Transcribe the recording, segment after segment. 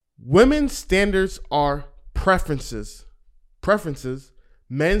Women's standards are preferences.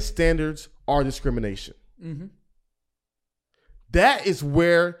 Men's standards are discrimination. Mm-hmm. That is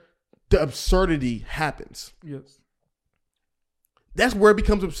where the absurdity happens. Yes. That's where it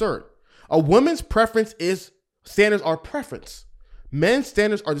becomes absurd. A woman's standards are preference. Men's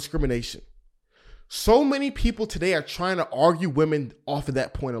standards are discrimination. So many people today are trying to argue women off of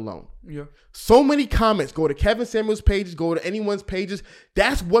that point alone. Yeah. So many comments. Go to Kevin Samuels' pages, go to anyone's pages.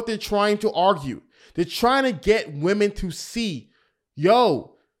 That's what they're trying to argue. They're trying to get women to see,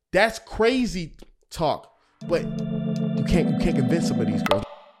 yo, that's crazy talk. But you can't convince some of these girls.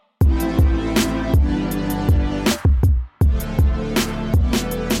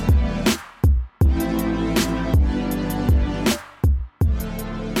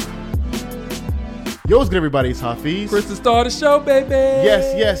 Yo, what's good, everybody? It's Hafiz. Chris, the star of the show, baby.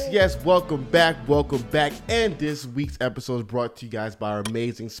 Yes. Welcome back. And this week's episode is brought to you guys by our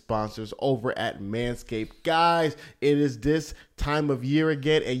amazing sponsors over at Manscaped. Guys, it is this time of year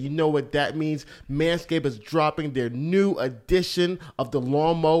again, and you know what that means. Manscaped is dropping their new edition of the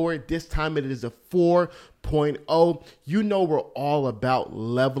lawnmower. This time it is a 4.0. You know we're all about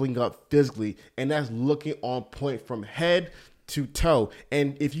leveling up physically, and that's looking on point from head to toe.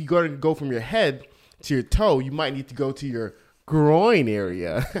 And if you're going to go from your head to your toe, you might need to go to your groin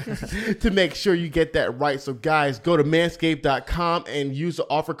area to make sure you get that right. So guys, go to manscaped.com and use the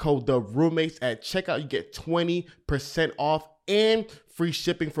offer code TheRoommates at checkout. You get 20% off and free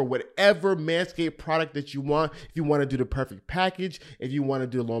shipping for whatever Manscaped product that you want. If you want to do the perfect package, if you want to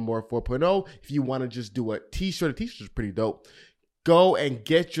do a lawnmower 4.0, if you want to just do a t-shirt is pretty dope. Go and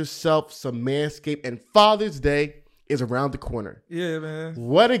get yourself some Manscaped, and Father's Day is around the corner. Yeah, man.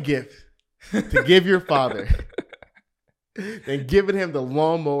 What a gift to give your father than giving him the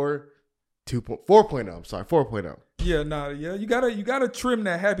lawnmower 4.0. I'm sorry, 4.0. Yeah, you gotta trim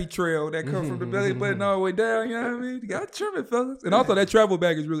that happy trail that comes from the belly button all the way down. You know what I mean? You gotta trim it, fellas. And also that travel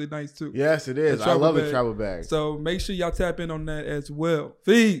bag is really nice too. Yes, it is. I love the travel bag. So make sure y'all tap in on that as well.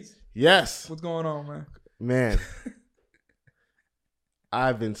 Fees. Yes. What's going on, man? Man,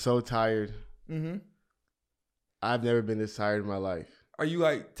 I've been so tired. Mm-hmm. I've never been this tired in my life. Are you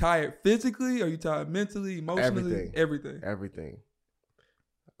like tired physically? Are you tired mentally, emotionally? Everything.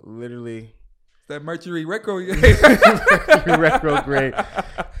 Literally. That Mercury retrograde.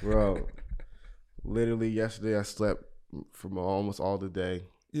 Bro. Literally yesterday I slept from almost all the day.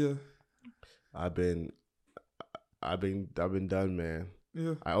 Yeah. I've been done, man.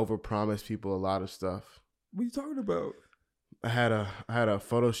 Yeah. I overpromised people a lot of stuff. What are you talking about? I had a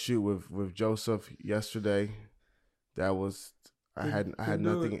photo shoot with Joseph yesterday. That was I had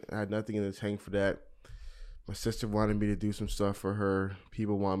nothing in the tank for that. My sister wanted me to do some stuff for her.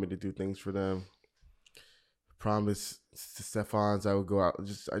 People wanted me to do things for them. Promised to Stefan's I would go out.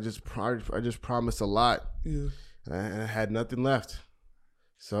 I just promised a lot. Yeah. And I had nothing left.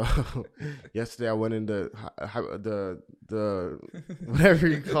 So yesterday I went into the whatever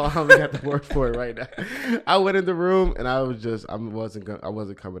you call it, I'm gonna have to work for it right now. I went in the room and I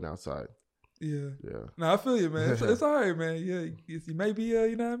wasn't coming outside. Yeah. No, I feel you, man. It's all right, man. Yeah, you may be,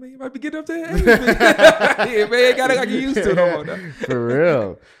 you know what I mean? You might be getting up there. Yeah, man, gotta get used to it all now. For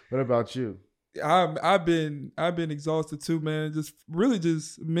real. What about you? I've been exhausted too, man. Just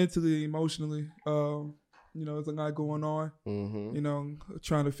mentally, emotionally. You know, there's a lot going on. Mm-hmm. You know,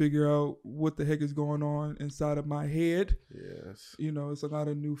 trying to figure out what the heck is going on inside of my head. Yes. You know, it's a lot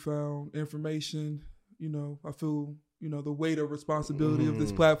of newfound information. You know, I feel, you know, the weight of responsibility of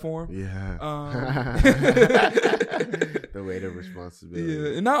this platform. Yeah. The weight of responsibility.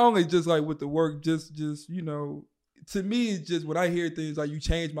 Yeah. And not only just like with the work, just you know, to me, it's just when I hear things like you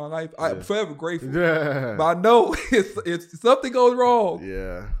changed my life, I'm forever grateful. Yeah. But I know if something goes wrong,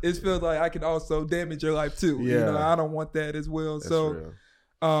 it feels like I can also damage your life too. Yeah. You know, I don't want that as well. That's so,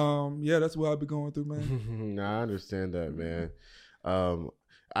 real. That's what I've been going through, man. No, I understand that, man.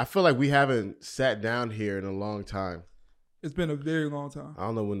 I feel like we haven't sat down here in a long time. It's been a very long time. I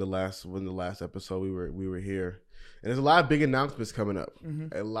don't know when the last episode we were here. And there's a lot of big announcements coming up.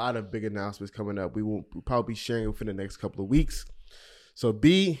 Mm-hmm. A lot of big announcements coming up. We'll probably be sharing within the next couple of weeks. So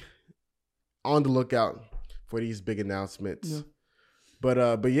be on the lookout for these big announcements. Yeah.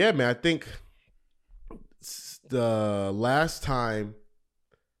 But yeah, man, I think the last time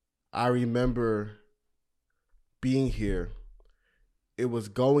I remember being here, it was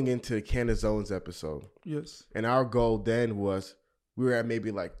going into the Candace Zones episode. Yes. And our goal then was we were at maybe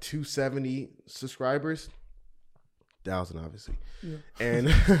like 270 subscribers. 1,000 obviously. Yeah. And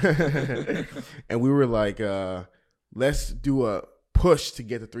and we were like, let's do a push to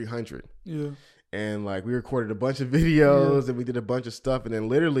get to 300. Yeah. and like we recorded a bunch of videos and we did a bunch of stuff, and then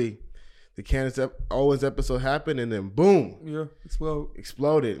literally the Candace Owens episode happened, and then boom,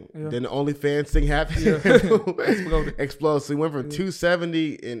 exploded. Yeah. Then the OnlyFans thing happened, exploded. So we went from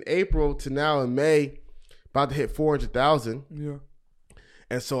 270 in April to now in May, about to hit 400,000. Yeah,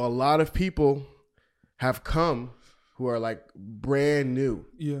 and so a lot of people have come who are like brand new.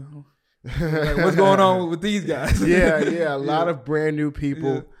 Yeah, like, what's going on with these guys? A lot of brand new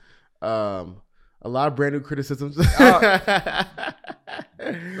people. Yeah. A lot of brand new criticisms. I'm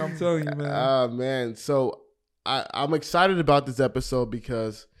telling you, man. Man. So I'm excited about this episode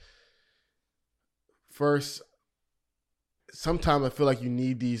because first, sometimes I feel like you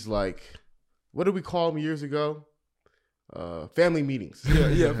need these, like, what did we call them years ago? Family meetings.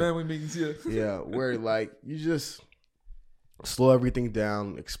 Yeah, family meetings, yeah. Yeah, where like you just slow everything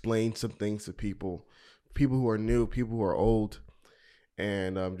down, explain some things to people who are new, people who are old,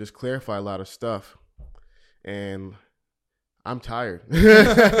 and just clarify a lot of stuff. And I'm tired.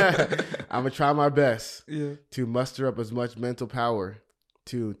 I'm gonna try my best to muster up as much mental power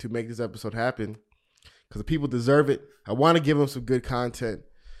to make this episode happen, because the people deserve it. I want to give them some good content.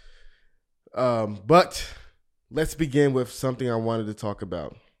 But let's begin with something I wanted to talk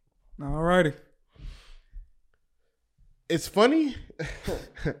about. All righty. It's funny.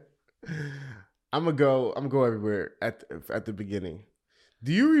 I'm gonna go everywhere at the beginning.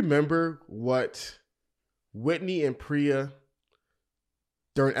 Do you remember what Whitney and Priya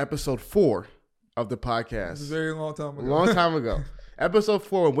during episode 4 of the podcast? It's a very long time ago. A long time ago. Episode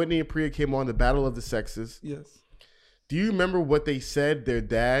 4, when Whitney and Priya came on, the Battle of the Sexes. Yes. Do you remember what they said their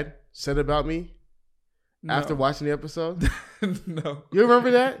dad said about me after watching the episode? No. You remember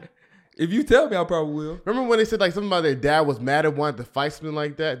that? If you tell me, I probably will. Remember when they said like something about their dad was mad and wanted to fight, something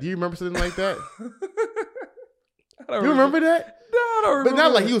like that? Do you remember something like that? You remember that? No, I don't remember. But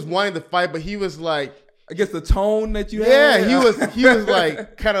not like he was wanting to fight, but he was like, I guess the tone that you had. Yeah, he was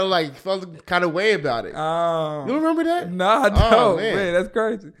like kind of like felt kind of way about it. You don't remember that? Nah, I don't. Oh, man, that's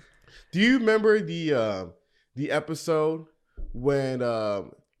crazy. Do you remember the episode when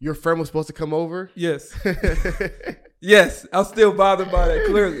your friend was supposed to come over? Yes. Yes, I'm still bothered by that,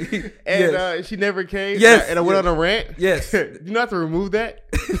 clearly. And she never came? Yes. And I went on a rant? Yes. You don't have to remove that?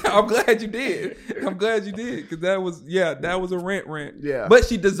 I'm glad you did. Because that was a rant. Yeah. But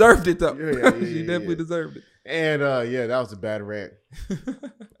she deserved it, though. Yeah, she definitely deserved it. And that was a bad rant.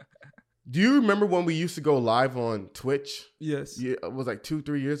 Do you remember when we used to go live on Twitch? Yes. Yeah, it was like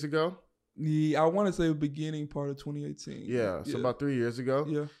 2-3 years ago? Yeah, I want to say the beginning part of 2018. Yeah, so about 3 years ago.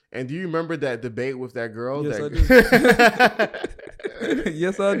 Yeah. And do you remember that debate with that girl? Yes, I do.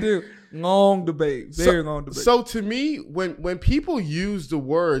 Yes, I do. Long debate. Very long debate. So to me, when people use the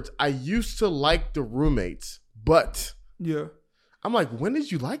words, I used to like the roommates, but yeah, I'm like, when did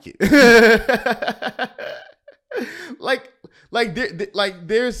you like it? like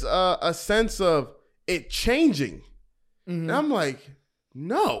there's a sense of it changing. Mm-hmm. And I'm like,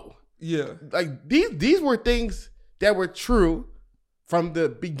 no. Yeah. Like these were things that were true from the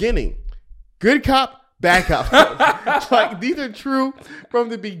beginning. Good cop, bad cop. Like these are true from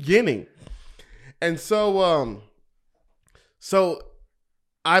the beginning. And so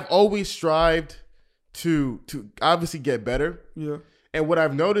I've always strived to obviously get better. Yeah. And what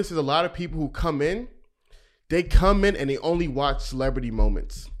I've noticed is a lot of people who come in, they come in and they only watch celebrity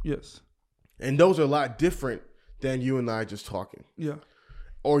moments. Yes. And those are a lot different than you and I just talking. Yeah.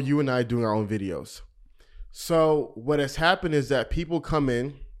 Or you and I doing our own videos. So what has happened is that people come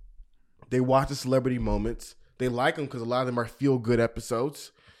in, they watch the celebrity moments, they like them because a lot of them are feel-good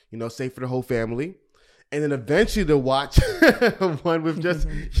episodes, safe for the whole family. And then eventually they'll watch one with just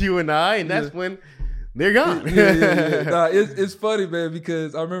you and I, and that's when they're gone. Yeah. Nah, it's funny, man,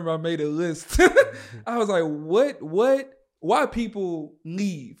 because I remember I made a list. I was like, why people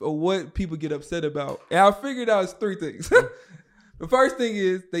leave or what people get upset about? And I figured out it's 3 things. The first thing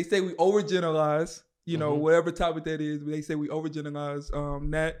is they say we overgeneralize, whatever topic that is. They say we overgeneralize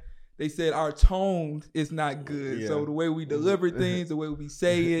that. They said our tone is not good. Yeah. So the way we deliver things, the way we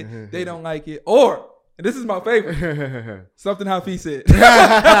say it, they don't like it. Or, and this is my favorite, something Hafiz said.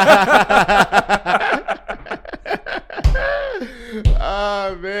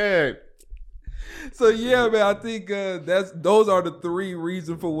 Oh, man. So yeah, man, I think those are the 3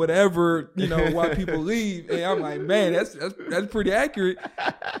 reasons for whatever, why people leave. And I'm like, man, that's pretty accurate.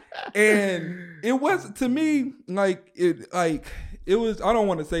 And it was, to me, it was, I don't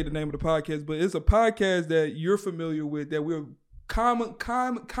want to say the name of the podcast, but it's a podcast that you're familiar with that we're kind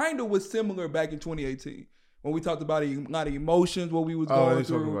of was similar back in 2018 when we talked about a lot of emotions, what we was going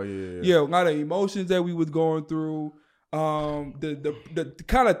through. Yeah. A lot of emotions that we was going through. the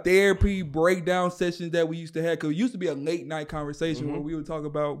kind of therapy breakdown sessions that we used to have, because it used to be a late night conversation where we would talk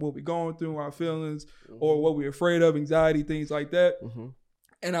about what we're going through, our feelings, or what we're afraid of, anxiety, things like that.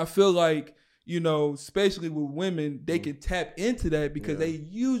 And I feel like, you know, especially with women, they can tap into that because they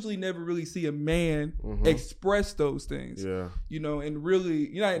usually never really see a man express those things. You know, and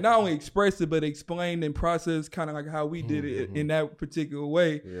really, you know, not only express it, but explain and process kind of like how we did it in that particular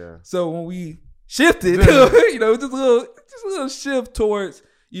way. So when we shifted, you know, just a little shift towards,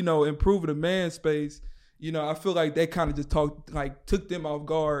 you know, improving the man space. You know, I feel like that kind of just took them off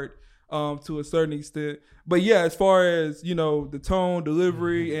guard to a certain extent. But yeah, as far as, you know, the tone,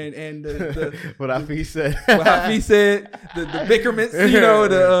 delivery, and the what Hafiz said, the bickerments, you know,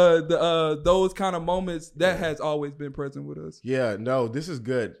 the those kind of moments, that has always been present with us. Yeah, no, this is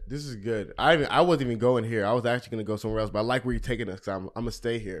good. This is good. I wasn't even going here. I was actually going to go somewhere else, but I like where you're taking us. I'm going to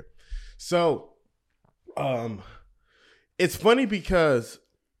stay here. So, it's funny because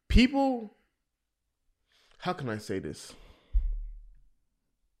people, how can I say this?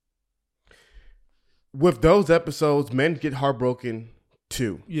 With those episodes, men get heartbroken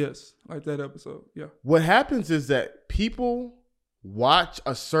too. Yes, like that episode. Yeah. What happens is that people watch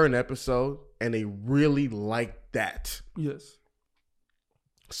a certain episode and they really like that. Yes.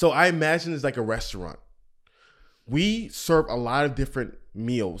 So I imagine it's like a restaurant. We serve a lot of different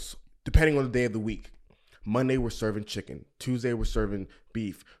meals depending on the day of the week. Monday, we're serving chicken. Tuesday, we're serving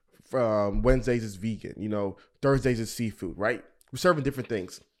beef. Wednesdays is vegan. You know, Thursdays is seafood, right? We're serving different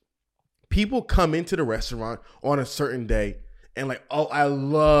things. People come into the restaurant on a certain day and like, oh, I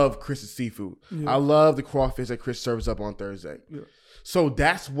love Chris's seafood. I love the crawfish that Chris serves up on Thursday. So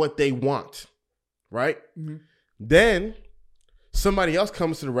that's what they want, right? Then somebody else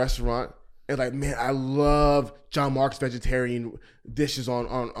comes to the restaurant and like, man, I love John Mark's vegetarian dishes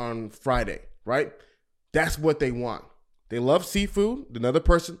on Friday, right? That's what they want. They love seafood. Another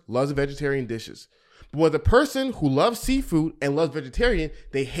person loves the vegetarian dishes. But with the person who loves seafood and loves vegetarian,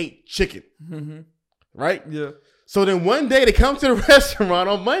 they hate chicken, right? Yeah. So then one day they come to the restaurant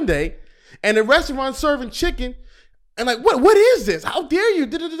on Monday and the restaurant's serving chicken. And like, what is this? How dare you?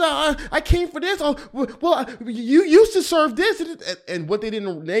 I came for this. Oh, well, you used to serve this. And what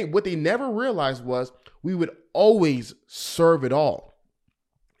they never realized was we would always serve it all.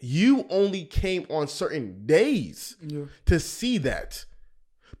 You only came on certain days to see that.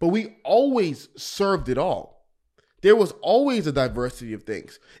 But we always served it all. There was always a diversity of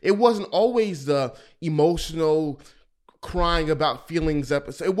things. It wasn't always the emotional crying about feelings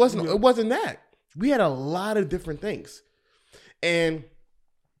episode. It wasn't that. We had a lot of different things. And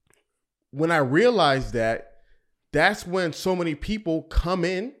when I realized that, that's when so many people come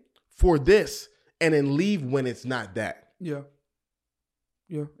in for this and then leave when it's not that. Yeah.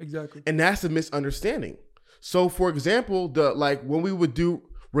 Yeah, exactly. And that's a misunderstanding. So for example, when we would do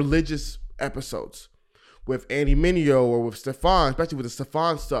religious episodes with Andy Mineo or with Stefan, especially with the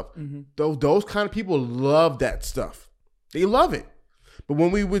Stefan stuff, those kind of people love that stuff. They love it. But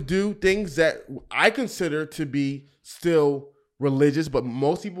when we would do things that I consider to be still religious, but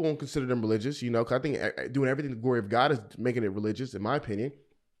most people won't consider them religious, you know, because I think doing everything to the glory of God is making it religious, in my opinion.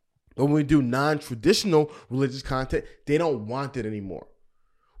 But when we do non-traditional religious content, they don't want it anymore.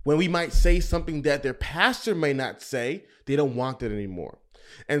 When we might say something that their pastor may not say, they don't want it anymore.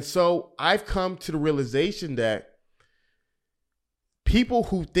 And so I've come to the realization that people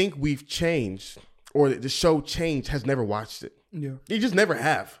who think we've changed or that the show changed has never watched it. Yeah. They just never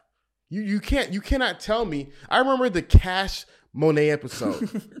have. You cannot tell me. I remember the Cash Monet episode.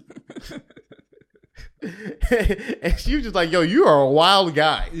 And she was just like, yo, you are a wild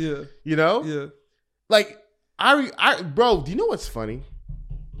guy. Yeah. You know? Yeah. Like, bro, do you know what's funny?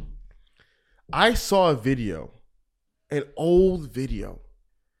 I saw a video, an old video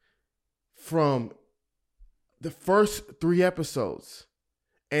from the first 3 episodes.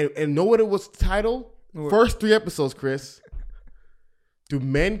 And know what it was titled? What? First 3 episodes, Chris. Do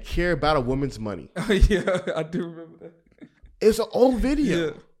men care about a woman's money? Oh, yeah, I do remember that. It's an old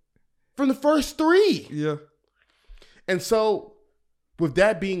video from the first 3. Yeah. And so with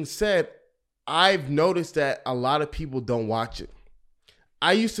that being said, I've noticed that a lot of people don't watch it.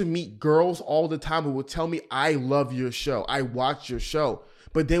 I used to meet girls all the time who would tell me, I love your show. I watch your show.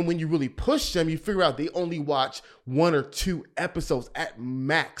 But then when you really push them, you figure out they only watch 1 or 2 episodes at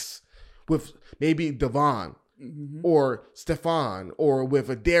max with maybe Devon or Stefan or with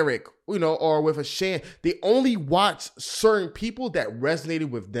a Derek, you know, or with a Shan. They only watch certain people that resonated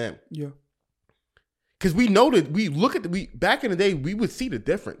with them. Yeah. Because we noted, back in the day, we would see the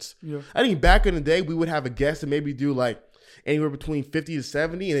difference. Yeah. I think back in the day, we would have a guest and maybe do like, anywhere between 50 to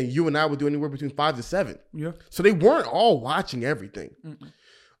 70, and then you and I would do anywhere between 5 to 7. Yeah. So they weren't all watching everything.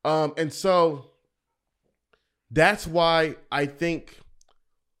 And so that's why I think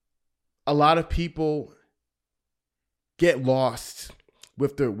a lot of people get lost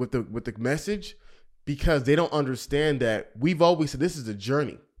with the message, because they don't understand that we've always said this is a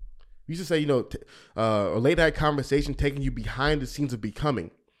journey. We used to say, a late night conversation taking you behind the scenes of becoming,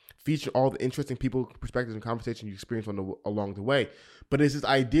 feature all the interesting people, perspectives, and conversations you experience along the way. But it's this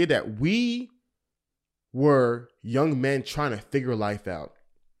idea that we were young men trying to figure life out.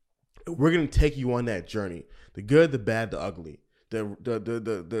 We're going to take you on that journey. The good, the bad, the ugly.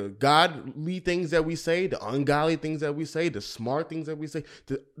 The godly things that we say, the ungodly things that we say, the smart things that we say,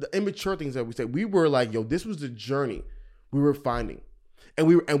 the immature things that we say. We were like, this was the journey we were finding. And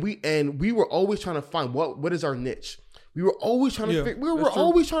we were always trying to find what is our niche. We were always trying to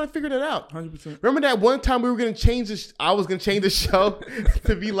always trying to figure that out. 100%. Remember that one time we were going to change this? I was going to change the show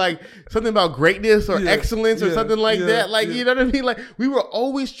to be like something about greatness or excellence or something like that. Like, you know what I mean? Like, we were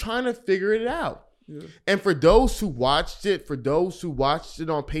always trying to figure it out. Yeah. And for those who watched it, on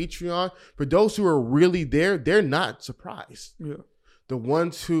Patreon, for those who are really there, they're not surprised. Yeah. The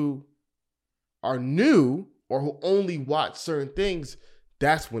ones who are new or who only watch certain things,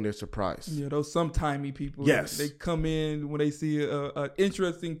 that's when they're surprised. Yeah, those sometimey people. Yes. They come in when they see a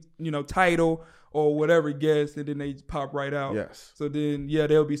interesting, title or whatever guest, and then they pop right out. Yes. So then,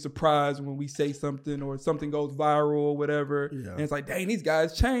 they'll be surprised when we say something or something goes viral or whatever. Yeah. And it's like, dang, these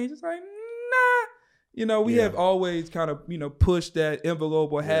guys changed. It's like, nah. We have always kind of, pushed that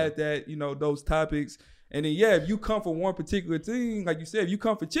envelope or had that, those topics. And then, if you come for one particular thing, like you said, if you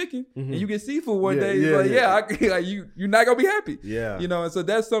come for chicken and you get seafood one day, it's like, you're not going to be happy. Yeah. And so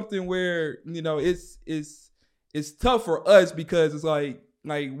that's something where, it's tough for us, because it's like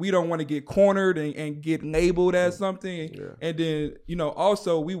we don't want to get cornered and get labeled as something. Yeah. And then,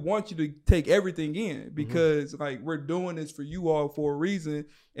 also we want you to take everything in, because we're doing this for you all for a reason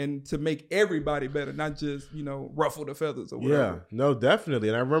and to make everybody better, not just, ruffle the feathers or whatever. Yeah, no, definitely.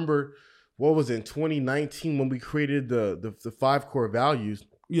 And I remember, what was it, in 2019 when we created the 5 core values?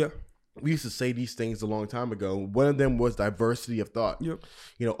 Yeah. We used to say these things a long time ago. One of them was diversity of thought. Yep.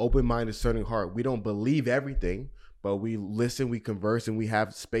 Open mind, discerning heart. We don't believe everything, but we listen, we converse, and we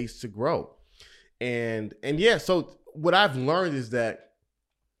have space to grow. And so what I've learned is that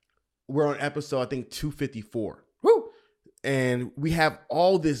we're on episode, I think, 254. Woo! And we have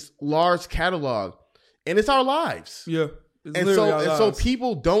all this large catalog, and it's our lives. Yeah. And so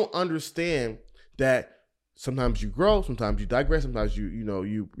people don't understand that sometimes you grow, sometimes you digress, sometimes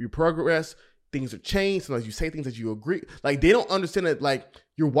you progress, things are changed, sometimes you say things that you agree. Like, they don't understand that, like,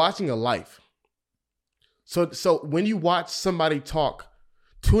 you're watching a life. So when you watch somebody talk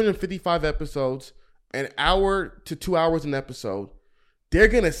 255 episodes, an hour to 2 hours an episode, they're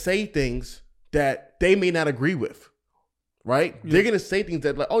going to say things that they may not agree with. Right? Yeah. They're going to say things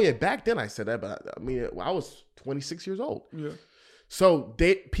that, like, oh yeah, back then I said that, but I mean, I was 26 years old. Yeah. So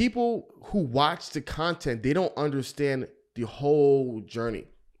people who watch the content, they don't understand the whole journey.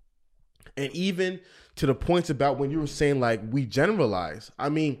 And even to the points about when you were saying, like, we generalize. I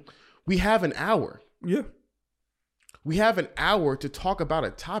mean, we have an hour. Yeah. We have an hour to talk about a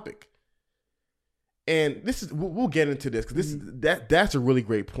topic. And we'll get into this, because that's a really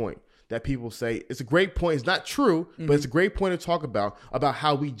great point. That people say, it's a great point. It's not true, but it's a great point to talk about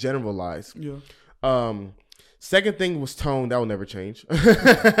how we generalize. Yeah. Second thing was tone. That will never change.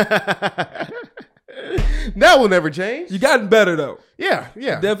 That will never change. You gotten better though. Yeah.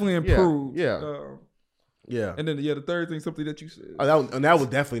 Definitely improved. Yeah. Yeah. And then the third thing, something that you said. Oh, that will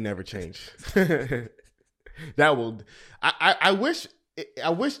definitely never change. That will. I wish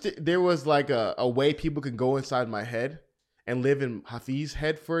there was like a way people could go inside my head and live in Hafiz's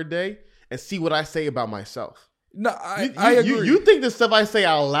head for a day and see what I say about myself. No, I agree. You think the stuff I say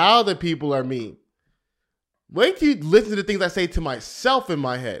out loud that people are mean. Wait till you listen to the things I say to myself in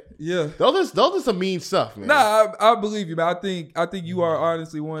my head. Yeah. Those are some mean stuff, man. Nah, I believe you, man. I think you are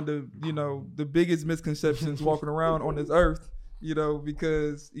honestly one of the, the biggest misconceptions walking around on this earth,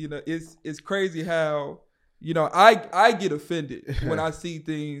 because, it's crazy how, I get offended when I see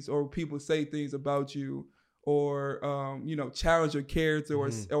things or people say things about you, or challenge your character,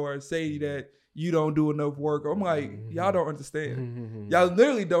 or say that you don't do enough work. I'm like, y'all don't understand. Y'all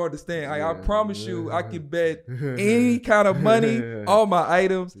literally don't understand. Like, I promise you, I can bet any kind of money, all my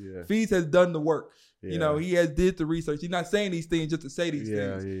items. Fees has done the work. He has did the research. He's not saying these things just to say these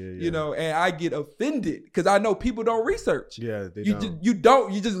things. And I get offended because I know people don't research. Yeah, you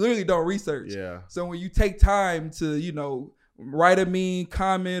just literally don't research. Yeah. So when you take time to, write a mean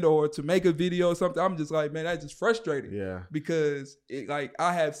comment or to make a video or something, I'm just like, man, that's just frustrating. Yeah. Because I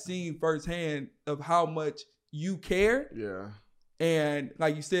have seen firsthand of how much you care. Yeah. And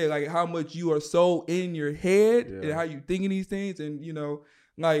like you said, like how much you are so in your head and how you thinking these things. And, you know,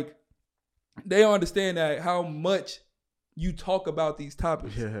 like they understand that how much you talk about these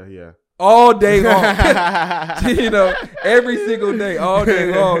topics. Yeah. All day long, you know, every single day, all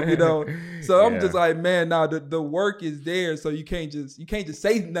day long, you know. So I'm just like, man, now the work is there, so you can't just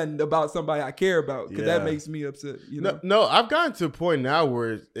say nothing about somebody I care about, because that makes me upset. You know? No, I've gotten to a point now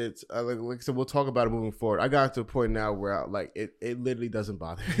where it's like I said, we'll talk about it moving forward. I got to a point now where it literally doesn't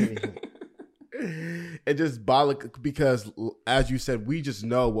bother me. It just bothers because, as you said, we just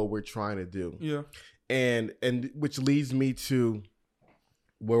know what we're trying to do. Yeah, and which leads me to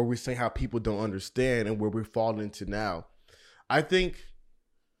where we're saying how people don't understand and where we're falling into now. I think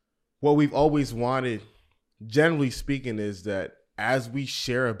what we've always wanted, generally speaking, is that as we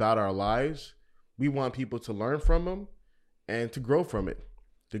share about our lives, we want people to learn from them and to grow from it,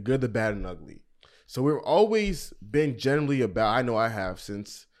 the good, the bad, and ugly. So we've always been generally about, I know I have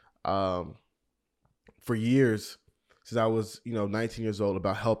since, for years, since I was, 19 years old,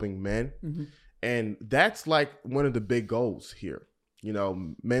 about helping men. Mm-hmm. And that's like one of the big goals here.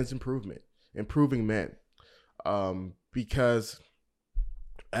 Men's improvement, improving men. Because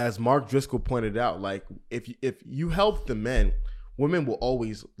as Mark Driscoll pointed out, like if you help the men, women will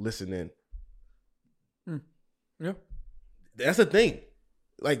always listen in. Yeah. That's the thing.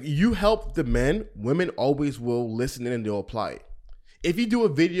 Like you help the men, women always will listen in and they'll apply it. If you do a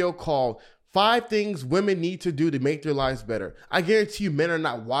video called 5 things women need to do to make their lives better, I guarantee you men are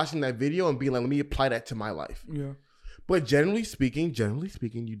not watching that video and being like, let me apply that to my life. Yeah. But generally speaking,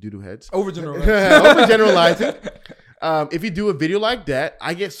 you do heads. Overgeneralizing. If you do a video like that,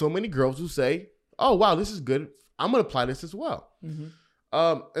 I get so many girls who say, oh, wow, this is good. I'm going to apply this as well. Mm-hmm.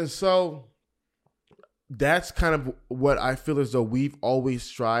 And so that's kind of what I feel as though we've always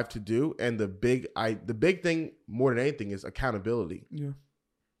strived to do. And the big thing more than anything is accountability. Yeah.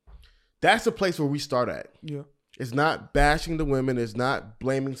 That's the place where we start at. Yeah. It's not bashing the women. It's not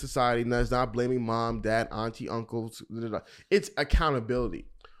blaming society. It's not blaming mom, dad, auntie, uncles. It's accountability.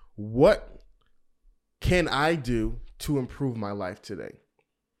 What can I do to improve my life today?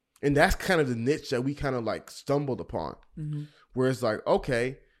 And that's kind of the niche that we kind of like stumbled upon. Mm-hmm. Where it's like,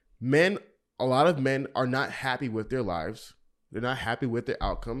 okay, a lot of men are not happy with their lives. They're not happy with their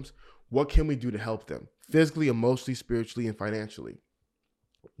outcomes. What can we do to help them? Physically, emotionally, spiritually, and financially.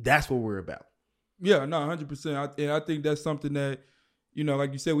 That's what we're about. Yeah, no, 100%. And I think that's something that,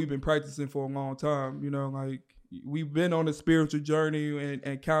 like you said, we've been practicing for a long time. Like we've been on a spiritual journey and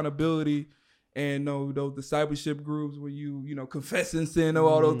accountability and those discipleship groups where you confessing sin or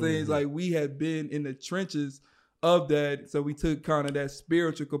all those things. Like we have been in the trenches of that. So we took kind of that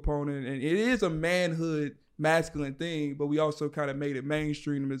spiritual component, and it is a manhood, masculine thing, but we also kind of made it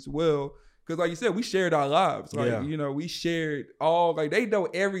mainstream as well. Because like you said, we shared our lives. Like, we shared all, like they know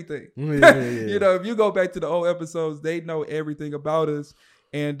everything. Yeah. If you go back to the old episodes, they know everything about us.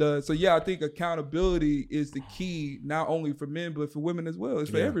 And I think accountability is the key, not only for men, but for women as well.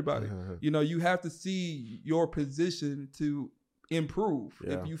 It's for everybody. You have to see your position to improve.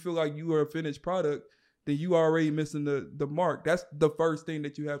 Yeah. If you feel like you are a finished product, then you are already missing the mark. That's the first thing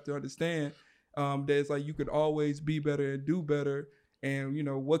that you have to understand. That it's like you could always be better and do better. And,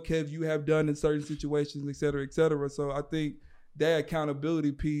 what have you have done in certain situations, et cetera, et cetera. So I think that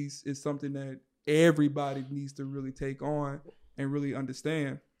accountability piece is something that everybody needs to really take on and really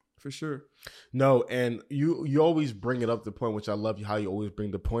understand, for sure. No, and you always bring it up, the point, which I love how you always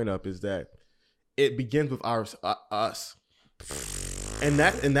bring the point up, is that it begins with us. And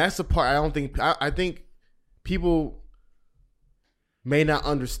that's the part I think people may not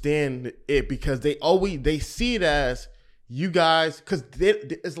understand it, because they see it as, you guys, because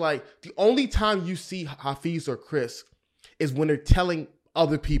it's like the only time you see Hafiz or Chris is when they're telling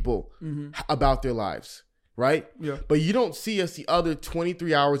other people about their lives, right? Yeah. But you don't see us the other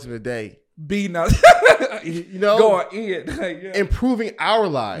 23 hours in a day being out, going in, improving our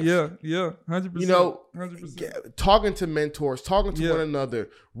lives. Yeah, 100%. 100%. Talking to mentors, talking to one another,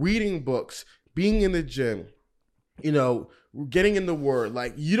 reading books, being in the gym, getting in the Word.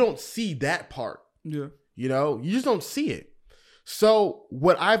 Like you don't see that part. Yeah. You just don't see it. So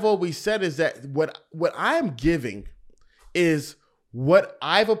what I've always said is that what I'm giving is what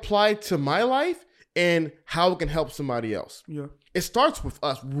I've applied to my life and how it can help somebody else. Yeah. It starts with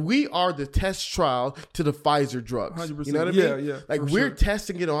us. We are the test trial to the Pfizer drugs. 100%. You know what I mean? Yeah. Like we're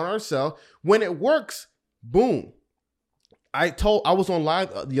testing it on ourselves. When it works, boom. I was on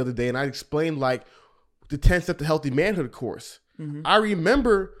live the other day and I explained like the 10 Steps to Healthy Manhood course. Mm-hmm. I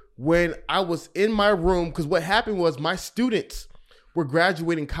remember when I was in my room, because what happened was my students were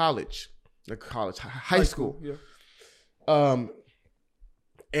graduating high school. Yeah.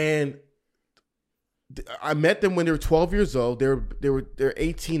 And I met them when they were 12 years old. They're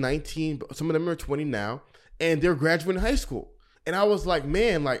 18, 19. Some of them are 20 now, and they're graduating high school. And I was like,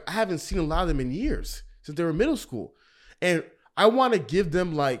 man, like I haven't seen a lot of them in years since they were in middle school, and I want to give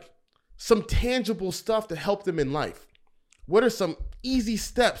them like some tangible stuff to help them in life. What are some easy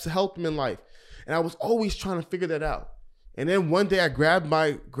steps to help them in life? And I was always trying to figure that out. And then one day I grabbed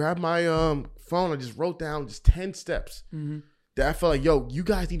my phone. I just wrote down just 10 steps that I felt like, yo, you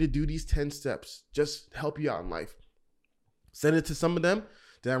guys need to do these 10 steps. Just help you out in life. Send it to some of them.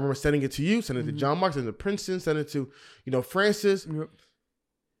 Then I remember sending it to you, sending it to John Mark, sending it to Princeton, sending it to, Francis. Yep.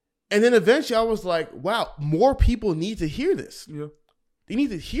 And then eventually I was like, wow, more people need to hear this. Yeah. They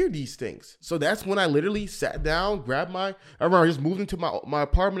need to hear these things. So that's when I literally sat down, grabbed I remember I just moved into my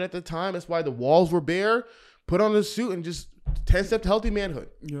apartment at the time. That's why the walls were bare. Put on a suit and just 10 Steps to Healthy Manhood.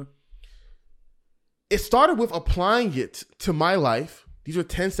 Yeah. It started with applying it to my life. These are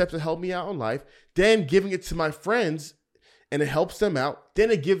 10 steps that help me out in life. Then giving it to my friends and it helps them out.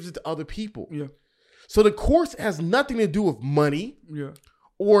 Then it gives it to other people. Yeah. So the course has nothing to do with money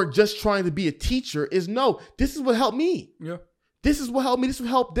or just trying to be a teacher. This is what helped me. Yeah. This is what helped me. This will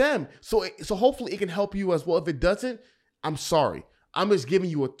help them. So hopefully it can help you as well. If it doesn't, I'm sorry. I'm just giving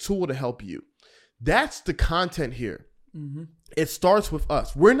you a tool to help you. That's the content here. Mm-hmm. It starts with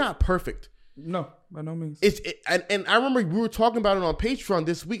us. We're not perfect. No, by no means. And I remember we were talking about it on Patreon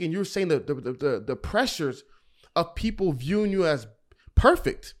this week, and you were saying the pressures of people viewing you as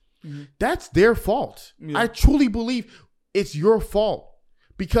perfect. Mm-hmm. That's their fault. Yeah. I truly believe it's your fault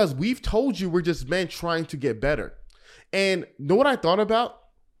because we've told you we're just men trying to get better. And know what I thought about?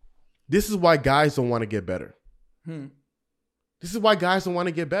 This is why guys don't want to get better. This is why guys don't want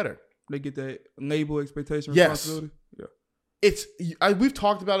to get better. They get that label, expectation, responsibility. Yeah. We've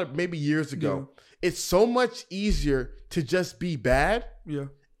talked about it maybe years ago. Yeah. It's so much easier to just be bad. Yeah.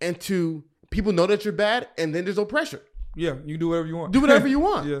 And to people know that you're bad, and then there's no pressure. Yeah, you can do whatever you want. Do whatever you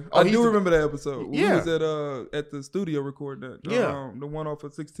want. Yeah, I do remember that episode. Yeah. We was at the studio recording that. The one off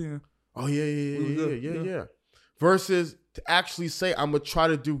of 610. Oh yeah. Versus to actually say, I'm gonna try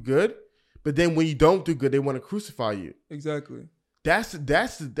to do good, but then when you don't do good, they want to crucify you. Exactly. That's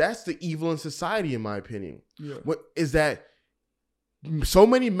the evil in society, in my opinion. Yeah. What is that? So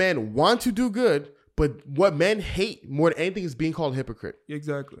many men want to do good, but what men hate more than anything is being called a hypocrite.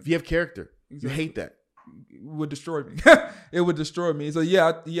 Exactly. If you have character, you hate that. It would destroy me. It would destroy me. So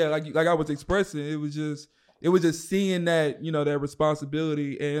like I was expressing, it was just seeing that, that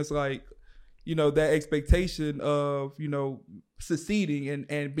responsibility, and it's like, that expectation of, succeeding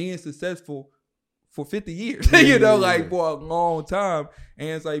and being successful for 50 years, for a long time. And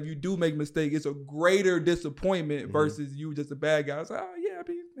it's like, if you do make a mistake, it's a greater disappointment versus you just a bad guy. It's like,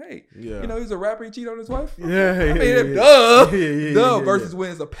 he's a rapper, he cheated on his wife. Duh. Versus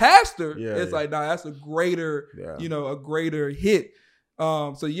when it's a pastor, it's like, nah, that's a greater, a greater hit.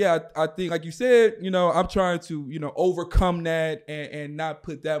 I think, like you said, I'm trying to, overcome that and not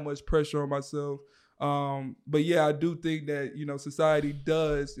put that much pressure on myself. But yeah, I do think that, society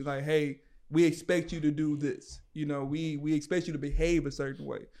does like, hey, we expect you to do this. We expect you to behave a certain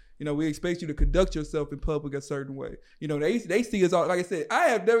way. We expect you to conduct yourself in public a certain way. They see us all. Like I said, I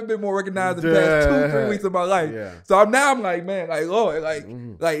have never been more recognized in the past 2-3 weeks of my life. Yeah. So I'm like, man, like, Lord,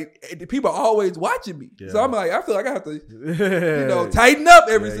 like people are always watching me. Yeah. So I'm like, I feel like I have to, tighten up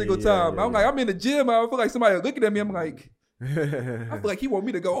every single time. I'm like, I'm in the gym. I feel like somebody looking at me. I'm like, I feel like he want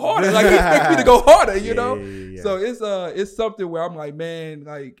me to go harder. Like he expects me to go harder, Yeah. So it's something where I'm like, man,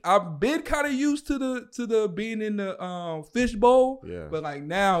 like I've been kind of used to the being in the fishbowl, but like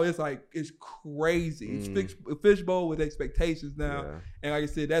now it's like it's crazy. It's fishbowl with expectations now, and like I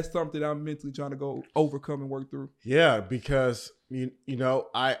said, that's something I'm mentally trying to go overcome and work through. Yeah, because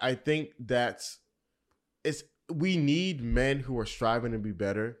I think we need men who are striving to be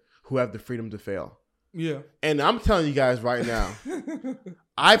better, who have the freedom to fail. Yeah. And I'm telling you guys right now,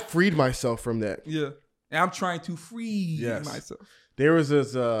 I freed myself from that. Yeah. And I'm trying to free myself. There was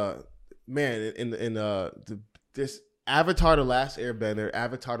this man in this Avatar: The Last Airbender,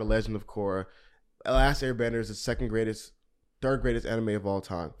 Avatar: The Legend of Korra. Last Airbender is the third greatest anime of all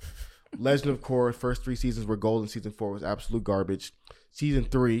time. Legend of Korra, first 3 seasons were golden. Season 4 was absolute garbage. Season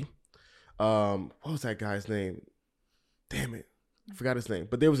 3, what was that guy's name? Damn it. I forgot his name.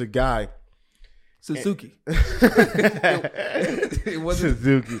 But there was a guy. Suzuki. It wasn't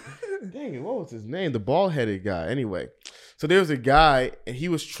Suzuki. Dang it, what was his name? The bald-headed guy. Anyway, so there was a guy, and he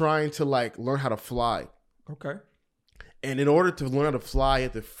was trying to like learn how to fly. Okay. And in order to learn how to fly, he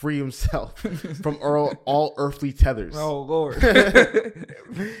had to free himself from all earthly tethers. Oh, Lord.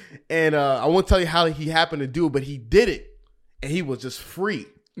 And I won't tell you how he happened to do it, but he did it. And he was just free.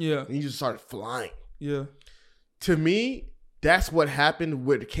 Yeah. And he just started flying. Yeah. To me, that's what happened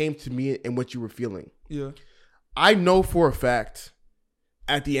when it came to me and what you were feeling. Yeah. I know for a fact,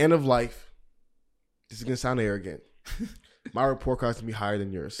 at the end of life, this is going to sound arrogant, my report card's going to be higher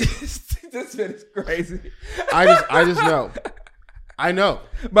than yours. This man is crazy. I just know. I know.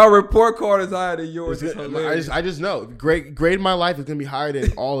 My report card is higher than yours. I just know. Grade in my life is going to be higher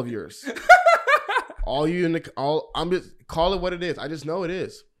than all of yours. I'm just, call it what it is. I just know it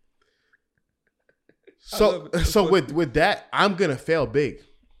is. So with that, I'm going to fail big.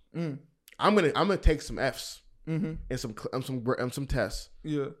 I'm going to take some F's and some tests.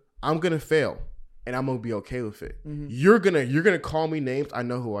 Yeah. I'm going to fail. And I'm gonna be okay with it. Mm-hmm. You're gonna call me names. I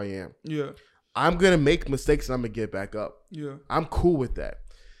know who I am. Yeah. I'm gonna make mistakes and I'm gonna get back up. Yeah. I'm cool with that.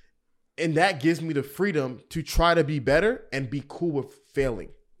 And that gives me the freedom to try to be better and be cool with failing.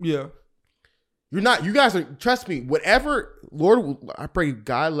 Yeah. You guys are, trust me, whatever, Lord, I pray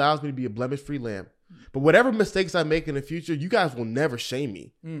God allows me to be a blemish-free lamb. But whatever mistakes I make in the future, you guys will never shame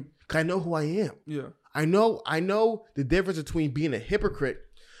me. Because I know who I am. Yeah. I know the difference between being a hypocrite.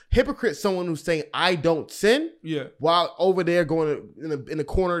 Hypocrite, someone who's saying I don't sin, while over there going in the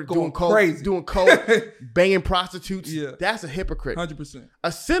corner doing coke, banging prostitutes. Yeah, that's a hypocrite. 100%.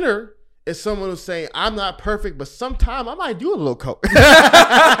 A sinner is someone who's saying I'm not perfect, but sometime I might do a little coke.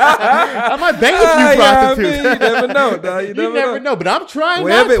 I might bang a few prostitutes. You never know, dog. You never know. But I'm trying.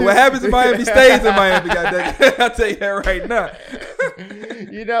 What happens in Miami stays in Miami. Goddamn. I'll tell you that right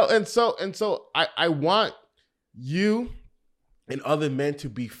now. And so I want you and other men to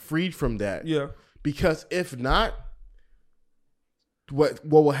be freed from that. Yeah. Because if not, what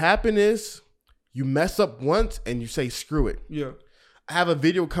will happen is you mess up once and you say, screw it. Yeah. I have a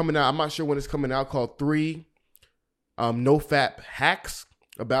video coming out. I'm not sure when it's coming out, called 3 no-fap hacks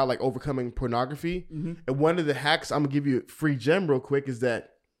about like overcoming pornography. Mm-hmm. And one of the hacks, I'm gonna give you a free gem real quick, is that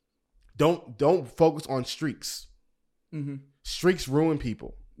don't focus on streaks. Mm-hmm. Streaks ruin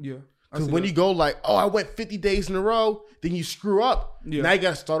people. Yeah. Because when you go like, I went 50 days in a row, then you screw up. Yeah. Now you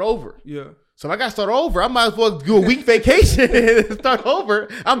got to start over. Yeah. So if I got to start over, I might as well do a week vacation and start over.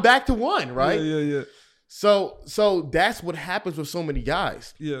 I'm back to 1, right? Yeah. So that's what happens with so many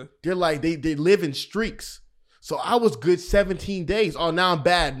guys. Yeah. They're like, they live in streaks. So I was good 17 days. Oh, now I'm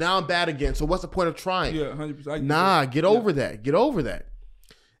bad. Now I'm bad again. So what's the point of trying? Yeah, 100%. Nah, get over that. Get over that.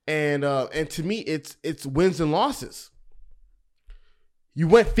 And to me, it's wins and losses. You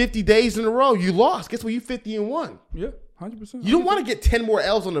went 50 days in a row. You lost. Guess what? You 50-1. Yeah, 100%. You don't want to get 10 more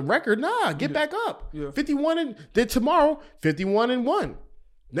L's on the record. Nah, get back up. Yeah. 51 and then tomorrow 51-1.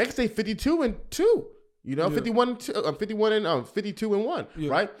 Next day 52-2. 51 and 52-1. Yeah.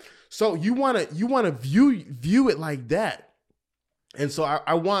 Right. So you want to view it like that. And so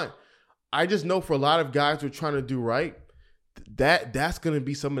I just know for a lot of guys who are trying to do right, that's going to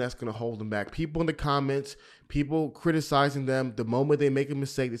be something that's going to hold them back. People in the comments, people criticizing them the moment they make a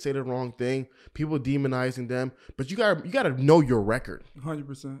mistake, they say the wrong thing, people demonizing them. But you gotta know your record.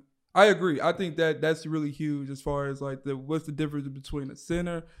 100%. I agree. I think that's really huge as far as like what's the difference between a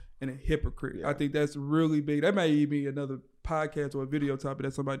sinner and a hypocrite. Yeah. I think that's really big. That may even be another podcast or a video topic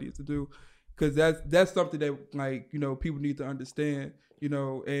that somebody needs to do, because that's something that, like, people need to understand.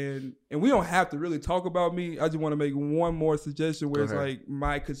 And we don't have to really talk about me. I just want to make one more suggestion where it's like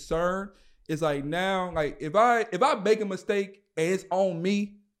my concern is like, now, like if I make a mistake and it's on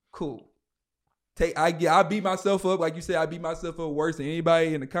me, cool. I beat myself up, like you said. I beat myself up worse than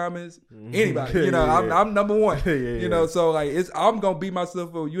anybody in the comments. Anybody, I'm number one. So like I'm gonna beat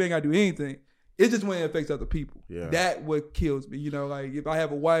myself up. You ain't gotta do anything. It's just when it affects other people. Yeah. That what kills me. Like if I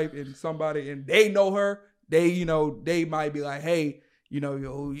have a wife and somebody and they know her, they might be like, hey,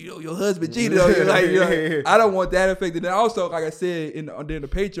 your husband cheated on you. I don't want that affected. And also, like I said in the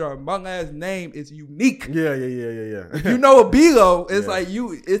Patreon, my last name is unique. Yeah. If you know Abilo, it's like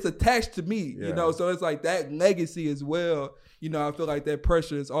it's attached to me. So it's like that legacy as well. I feel like that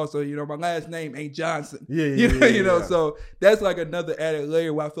pressure is also, my last name ain't Johnson. So that's like another added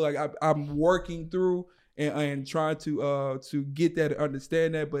layer where I feel like I'm working through and trying to get that and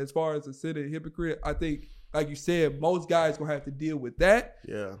understand that. But as far as a sinner and hypocrite, I think, like you said, most guys gonna have to deal with that.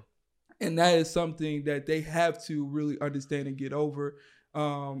 Yeah. And that is something that they have to really understand and get over.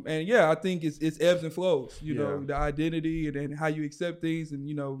 I think it's ebbs and flows, the identity and how you accept things, and,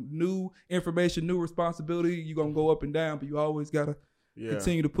 new information, new responsibility, you're going to go up and down, but you always got to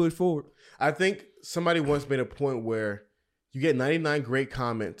continue to push forward. I think somebody once made a point where you get 99 great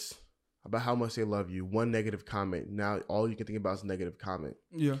comments about how much they love you, one negative comment, now all you can think about is negative comment.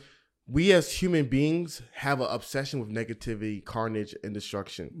 Yeah. We as human beings have an obsession with negativity, carnage, and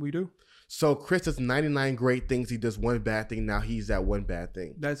destruction. We do. So Chris does 99 great things. He does one bad thing. Now he's that one bad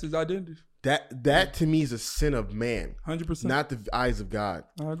thing. That's his identity. That to me is a sin of man. 100%. Not the eyes of God.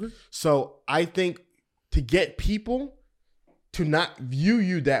 I agree. So I think to get people to not view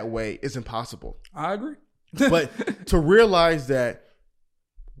you that way is impossible. I agree. But to realize that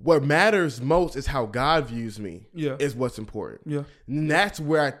what matters most is how God views me is what's important. Yeah. And that's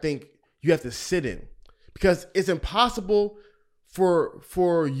where I think you have to sit in. Because it's impossible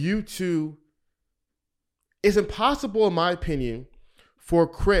for you to, it's impossible in my opinion for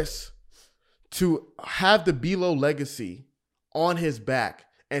Chris to have the Belo legacy on his back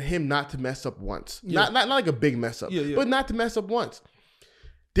and him not to mess up once. Yeah. Not like a big mess up, but not to mess up once.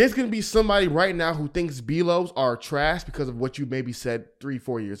 There's going to be somebody right now who thinks Belos are trash because of what you maybe said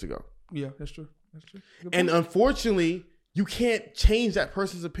 3-4 years ago. Yeah, that's true. That's true. And unfortunately, you can't change that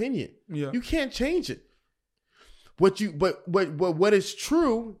person's opinion. Yeah. You can't change it. What is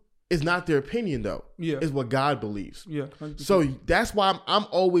true is not their opinion though. Yeah. Is what God believes. Yeah. 100%. So that's why I'm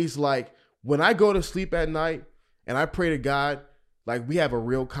always like, when I go to sleep at night and I pray to God, like we have a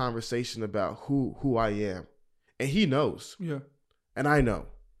real conversation about who I am. And he knows. Yeah. And I know.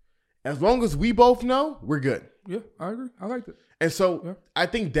 As long as we both know, we're good. Yeah, I agree. I like that. And so I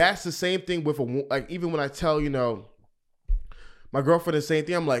think that's the same thing with even when I tell, my girlfriend the same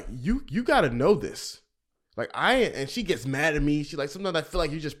thing, I'm like, you got to know this. Like and she gets mad at me. She like, sometimes I feel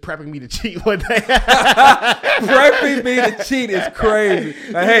like you're just prepping me to cheat one day. Prepping me to cheat is crazy.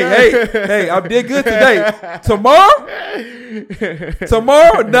 Like, hey, I did good today. Tomorrow,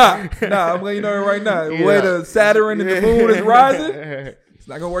 nah. I'm letting you know right now. The way the Saturn and the moon is rising, it's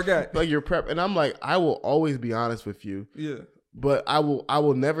not gonna work out. Like you're prep, and I'm like, I will always be honest with you. Yeah. But I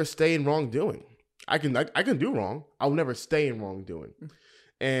will never stay in wrongdoing. I can do wrong. I will never stay in wrongdoing.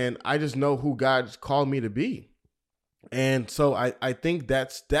 And I just know who God's called me to be. And so I think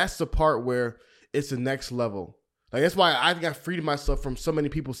that's the part where it's the next level. Like that's why I think I freed myself from so many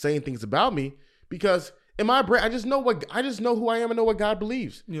people saying things about me, because in my brain I just know who I am and know what God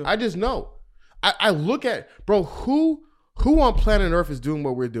believes. Yeah. I just know. I look at, bro, who on planet Earth is doing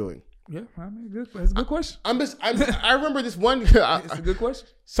what we're doing? Yeah, I mean, that's a good question. I remember this one. It's a good question.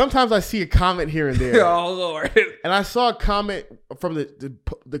 Sometimes I see a comment here and there. Oh Lord! And I saw a comment from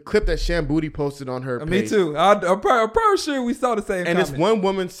the clip that Sham Booty posted on her page. Me too. I'm probably sure we saw the same. And this one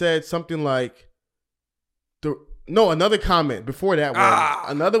woman said something like, another comment before that one.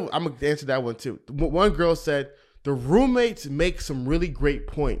 I'm gonna answer that one too. One girl said, the roommates make some really great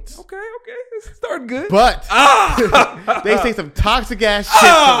points. Okay. It's starting good. But they say some toxic ass shit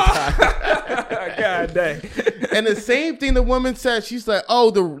sometimes. God dang. And the same thing the woman said, she's like,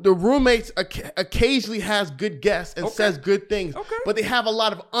 the roommates occasionally has good guests and says good things. Okay. But they have a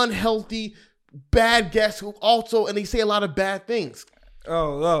lot of unhealthy, bad guests who also, and they say a lot of bad things.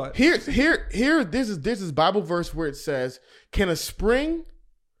 Oh Lord. This is Bible verse where it says, can a spring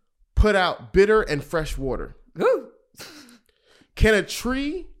put out bitter and fresh water? Ooh. Can a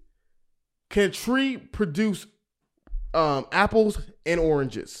tree produce apples and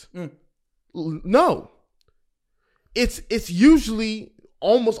oranges? No. It's usually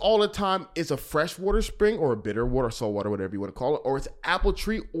almost all the time it's a freshwater spring or a bitter water, salt water, whatever you want to call it, or it's an apple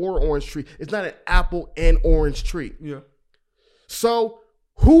tree or orange tree. It's not an apple and orange tree. Yeah. So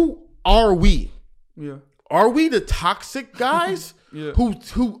who are we? Yeah. Are we the toxic guys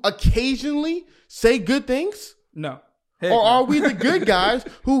who occasionally say good things? No. Or are we the good guys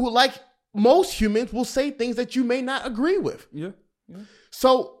who, like most humans, will say things that you may not agree with? Yeah.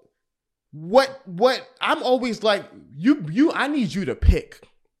 So what I'm always like, I need you to pick.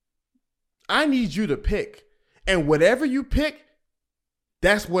 I need you to pick. And whatever you pick,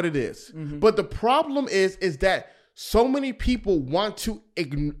 that's what it is. Mm-hmm. But the problem is that so many people want to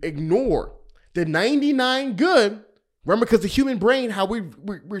ignore the 99 good. Remember, because the human brain, how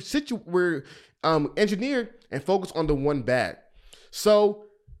we're engineered, and focus on the one bad. So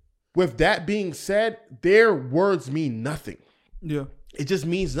with that being said, their words mean nothing. Yeah. It just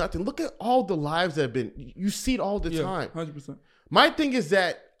means nothing. Look at all the lives that have been, you see it all the time. 100%. My thing is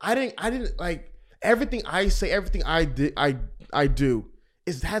that I didn't like everything I say, everything I do,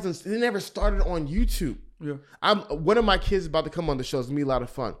 it never started on YouTube. Yeah. One of my kids is about to come on the show. It's gonna be a lot of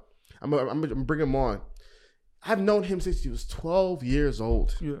fun. I'm gonna bring him on. I've known him since he was 12 years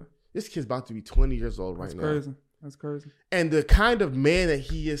old. Yeah. This kid's about to be 20 years old right now. That's crazy. And the kind of man that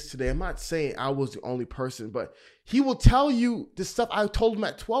he is today, I'm not saying I was the only person, but he will tell you the stuff I told him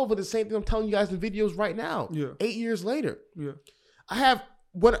at 12 or the same thing I'm telling you guys in videos right now. Yeah. 8 years later. Yeah. I have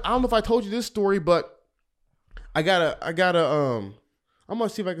what I don't know if I told you this story, but I gotta I'm gonna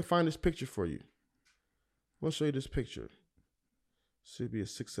see if I can find this picture for you. I'm gonna show you this picture. Should be a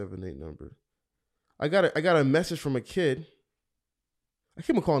 678 number. I got a message from a kid. I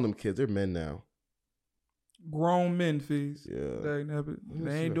keep on calling them kids. They're men now. Grown men, fees. Yeah. They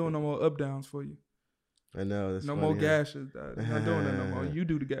ain't doing no more up downs for you. I know. No more gashes. They're not doing that no more. You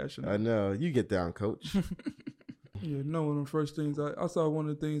do the gashing. I know. You get down, coach. Yeah, no, one of the first things I saw one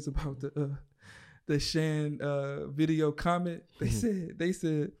of the things about the Shan video comment. They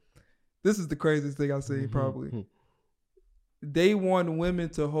said this is the craziest thing I've seen probably. They want women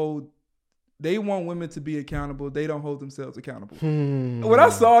to be accountable. They don't hold themselves accountable. When I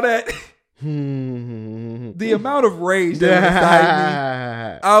saw that, the amount of rage that was inside me,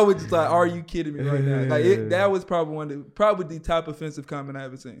 I was just like, "Are you kidding me right now?" Like that was probably the top offensive comment I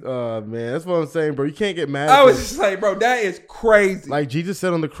ever seen. Oh man, that's what I'm saying, bro. You can't get mad. I was just like, bro, that is crazy. Like Jesus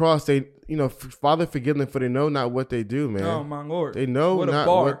said on the cross, Father, forgive them, for they know not what they do, man. Oh my Lord, they know not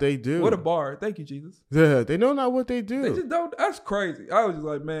what they do. What a bar! Thank you, Jesus. Yeah, they know not what they do. They just don't. That's crazy. I was just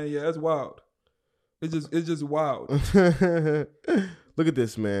like, man, yeah, that's wild. It's just wild. Look at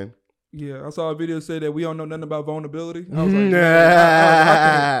this, man. Yeah, I saw a video say that we don't know nothing about vulnerability. I was like,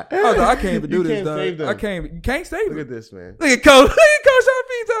 I can't even do this, dog. You can't save them. Look at this, man. Look at Coach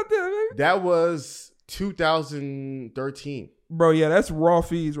Feeds out there, man. That was 2013. Bro, yeah, that's raw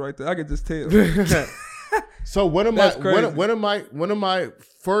fees right there. I could just tell. So one of my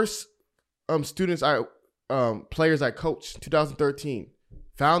first students players I coached, 2013,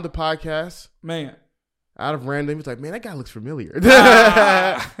 found the podcast. Man. Out of random, he's like, man, that guy looks familiar.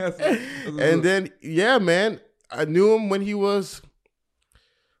 And then, yeah, man, I knew him when he was.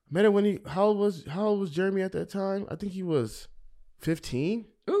 How old was Jeremy at that time? I think he was 15.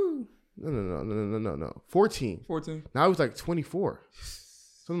 Ooh. No. 14. 14. Now he was like 24.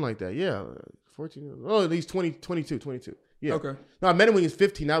 Something like that. Yeah. 14. Oh, at least 22. Yeah. Okay. No, I met him when he was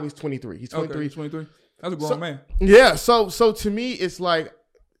 15. Now he's 23. He's 23. Okay, he's 23. That's a grown man. Yeah. So to me, it's like,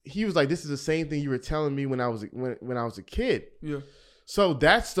 he was like, this is the same thing you were telling me when I was a kid. Yeah. So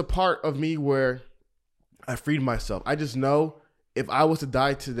that's the part of me where I freed myself. I just know if I was to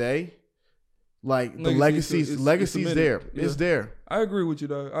die today, like the legacy's there. Yeah. It's there. I agree with you,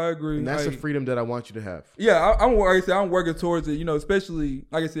 though. I agree. And that's the freedom that I want you to have. Yeah, I'm working towards it. Especially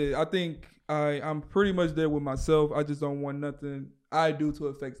like I said, I think I'm pretty much there with myself. I just don't want nothing I do to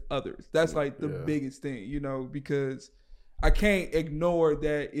affect others. That's like the biggest thing, because I can't ignore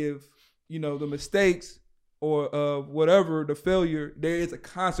that if, the mistakes or whatever, the failure, there is a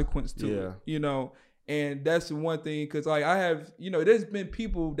consequence to it, and that's the one thing, because like I have, there's been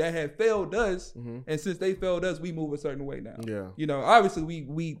people that have failed us, and since they failed us, we move a certain way now. Yeah. Obviously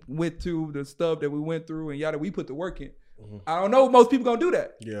we went through the stuff that we went through and we put the work in. I don't know if most people gonna do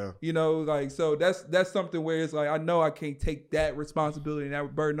that. Yeah. So that's something where it's like, I know I can't take that responsibility and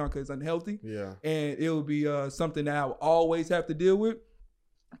that burden on because it's unhealthy. Yeah. And it will be something that I will always have to deal with.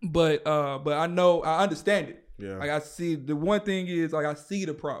 But I know, I understand it. Yeah. Like I see, the one thing is like, I see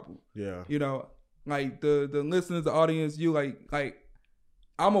the problem. Yeah. Like the listeners, the audience, you like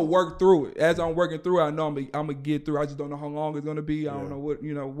I'm gonna work through it. As I'm working through it, I know I'm gonna get through. I just don't know how long it's gonna be. I don't know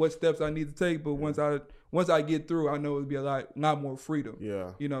what steps I need to take. But once I get through, I know it'll be a lot more freedom.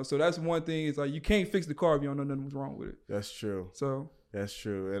 Yeah. So that's one thing. Is like, you can't fix the car if you don't know nothing was wrong with it. That's true. So that's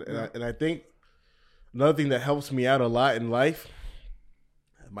true. And I think another thing that helps me out a lot in life,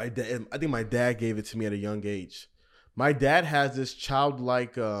 I think my dad gave it to me at a young age. My dad has this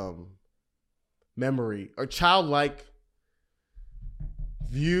childlike memory or childlike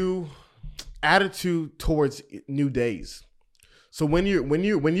attitude towards new days. So when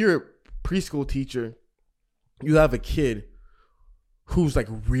you're a preschool teacher, you have a kid who's like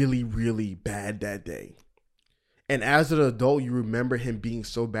really, really bad that day. And as an adult, you remember him being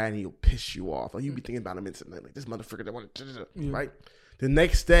so bad and he'll piss you off. Like, you be thinking about him instantly, like, this motherfucker that wanted to, right? The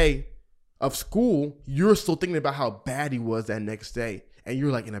next day of school, you're still thinking about how bad he was that next day. And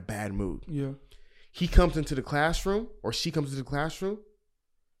you're like in a bad mood. Yeah. He comes into the classroom, or she comes into the classroom,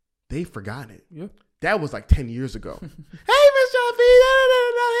 they've forgotten it. Yeah. That was like 10 years ago. Hey, Miss Jaffe,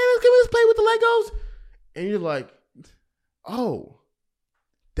 can we just play with the Legos? And you're like, oh,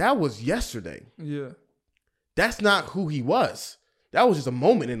 that was yesterday. Yeah. That's not who he was. That was just a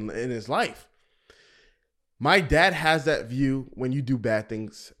moment in his life. My dad has that view when you do bad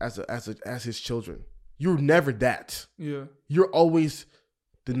things as his children. You're never that. Yeah. You're always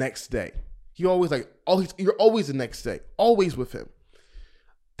the next day. You're always the next day. Always with him.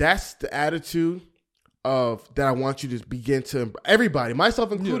 That's the attitude that I want you to begin to, everybody,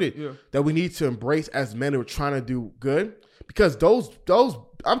 myself included, that we need to embrace as men who are trying to do good. Because those,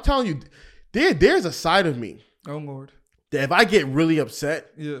 I'm telling you, there's a side of me. Oh Lord. That if I get really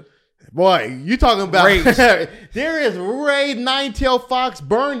upset, boy, you talking about there is Ray Nine-Tailed Fox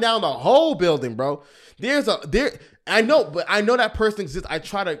burned down the whole building, bro. I know that person exists. I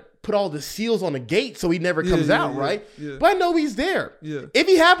try to put all the seals on the gate so he never comes out, right? Yeah. But I know he's there. Yeah. If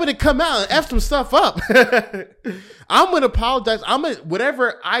he happened to come out and F some stuff up, I'm gonna apologize.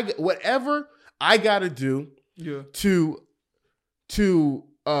 Whatever I gotta do to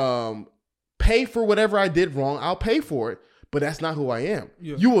pay for whatever I did wrong, I'll pay for it. But that's not who I am.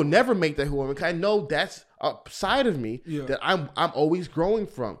 Yeah. You will never make that who I am. I know that's a side of me that I'm always growing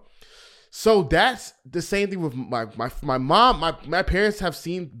from. So that's the same thing with my mom. My parents have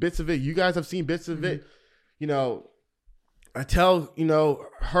seen bits of it. You guys have seen bits of it. You know, I tell,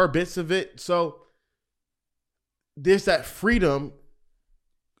 her bits of it. So there's that freedom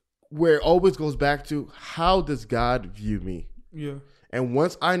where it always goes back to, how does God view me? Yeah. And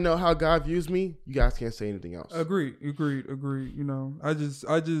once I know how God views me, you guys can't say anything else. Agreed. I just,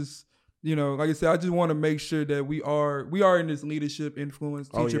 like I said, I just want to make sure that we are in this leadership, influence,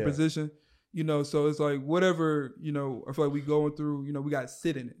 teacher position. So it's like whatever, I feel like we going through, we got to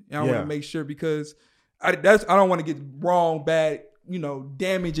sit in it. And I want to make sure, because I don't want to get wrong, bad,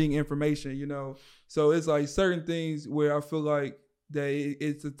 damaging information, So it's like certain things where I feel like that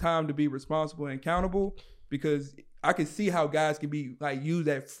it's a time to be responsible and accountable, because I can see how guys can be like, use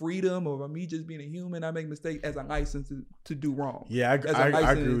that freedom of me just being a human, I make mistakes, as a license to do wrong. Yeah,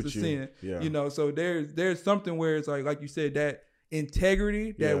 I agree with you. Sin, yeah. So there's something where it's like you said, that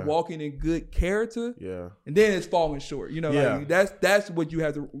integrity, that walking in good character, and then it's falling short. Like that's what you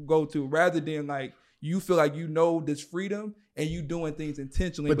have to go to, rather than like you feel like this freedom and you doing things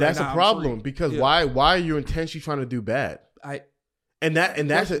intentionally. But that's a problem, because why are you intentionally trying to do bad? And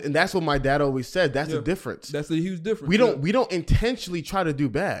that's what my dad always said. That's the difference. That's a huge difference. We don't intentionally try to do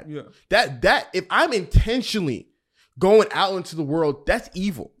bad. Yeah. That if I'm intentionally going out into the world, that's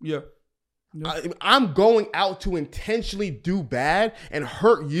evil. Yeah. I'm going out to intentionally do bad and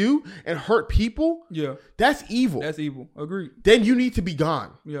hurt you and hurt people. Yeah. That's evil. That's evil. Agreed. Then you need to be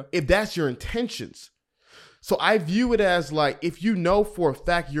gone. Yeah. If that's your intentions. So I view it as like, if you know for a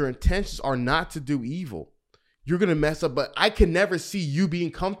fact your intentions are not to do evil, you're going to mess up. But I can never see you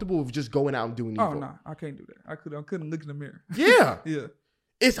being comfortable with just going out and doing evil. Oh, no, I can't do that. I couldn't look in the mirror. Yeah. Yeah.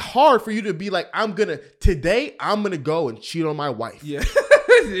 It's hard for you to be like, today I'm going to go and cheat on my wife. Yeah.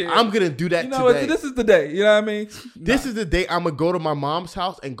 I'm going to do that today. This is the day. You know what I mean? This is the day I'm going to go to my mom's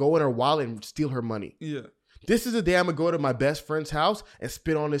house and go in her wallet and steal her money. Yeah. This is the day I'm going to go to my best friend's house and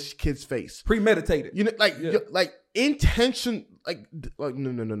spit on this kid's face. Premeditated. Like intention,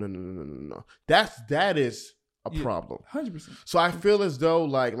 no. That is a problem. 100%. So I feel as though,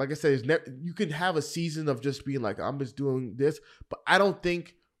 like I said, you can have a season of just being like, I'm just doing this, but I don't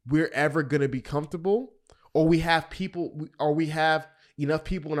think we're ever going to be comfortable, or we have enough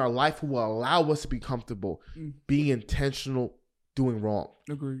people in our life who will allow us to be comfortable being intentional, doing wrong.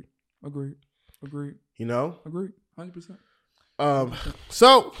 Agreed. Agreed. Agreed. 100%.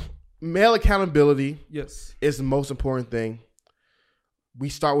 So male accountability, yes, is the most important thing. We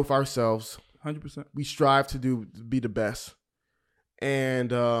start with ourselves. 100%. We strive to be the best,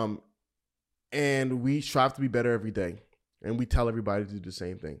 and we strive to be better every day, and we tell everybody to do the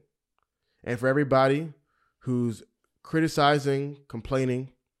same thing. And for everybody who's criticizing, complaining,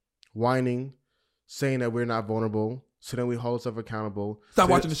 whining, saying that we're not vulnerable, so then we hold ourselves accountable.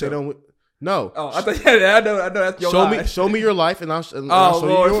 Stop watching the show. No. Oh, I thought, I know that's your life. Show me your life, and I'll show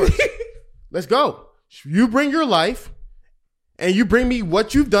you yours. Let's go. You bring your life, and you bring me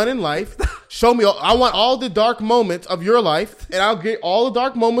what you've done in life. Show me. I want all the dark moments of your life, and I'll get all the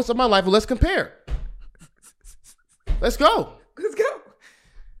dark moments of my life, and let's compare. Let's go. Let's go.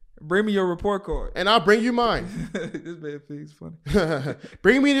 Bring me your report card. And I'll bring you mine. This man thinks funny.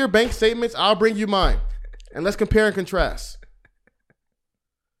 Bring me your bank statements. I'll bring you mine. And let's compare and contrast.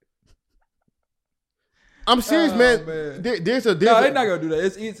 I'm serious, man. There's no, they're not gonna do that.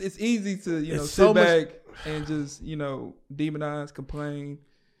 It's easy to sit back and just demonize, complain,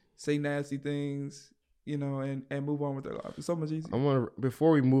 say nasty things, and move on with their life. It's so much easier.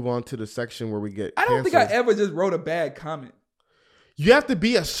 Before we move on to the section where we get, I don't think I ever just wrote a bad comment. You have to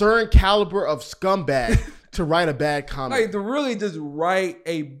be a certain caliber of scumbag to write a bad comment. Like, to really just write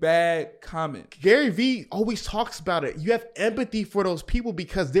a bad comment. Gary Vee always talks about it. You have empathy for those people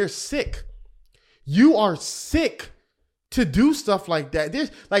because they're sick. You are sick to do stuff like that.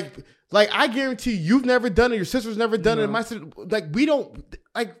 There's like I guarantee you've never done it. Your sister's never done it. My sister, we don't,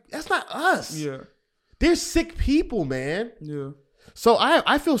 that's not us. Yeah. They're sick people, man. Yeah. So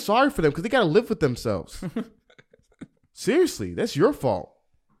I feel sorry for them because they got to live with themselves. Seriously, that's your fault.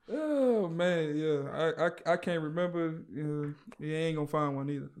 Oh man, yeah. I can't remember. You ain't gonna find one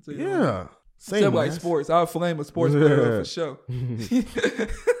either. Yeah. Same except like sports. I'll flame a sports player for sure.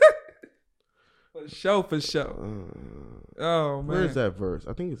 For sure. Oh man. Where is that verse?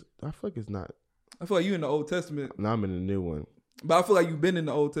 I feel like it's not. I feel like you in the Old Testament. No, I'm in the new one. But I feel like you've been in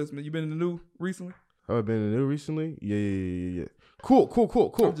the Old Testament. You been in the new recently? Have I been in the new recently? Yeah. Cool.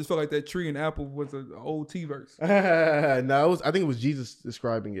 I just felt like that tree and apple was an old T verse. No, I think it was Jesus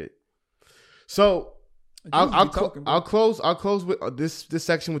describing it. So I'll close with this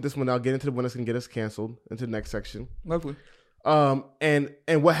section with this one. I'll get into the one that's gonna get us canceled into the next section. Lovely.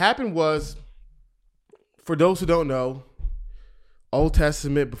 And what happened was, for those who don't know, Old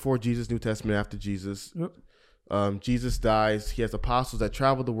Testament before Jesus, New Testament after Jesus. Yep. Jesus dies. He has apostles that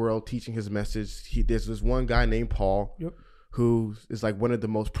travel the world teaching his message. There's this one guy named Paul. Yep. Who is like one of the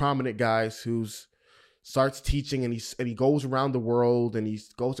most prominent guys who's starts teaching and he goes around the world and he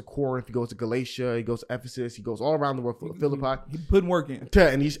goes to Corinth, he goes to Galatia, he goes to Ephesus, he goes all around the world, Philippi. He putting work in.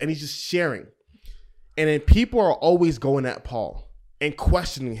 And he's just sharing. And then people are always going at Paul and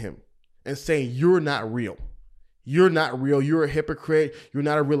questioning him and saying, "You're not real. You're not real. You're a hypocrite. You're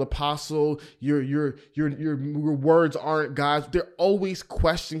not a real apostle. Your words aren't God's." They're always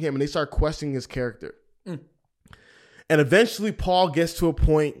questioning him and they start questioning his character. And eventually Paul gets to a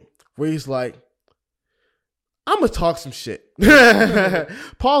point where he's like, I'm going to talk some shit.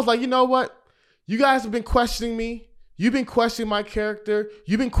 Paul's like, you know what? You guys have been questioning me. You've been questioning my character.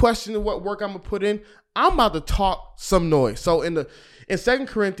 You've been questioning what work I'm going to put in. I'm about to talk some noise. So in 2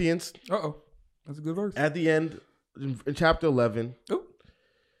 Corinthians. That's a good verse. At the end, in chapter 11,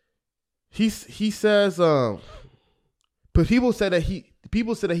 he says, but people said that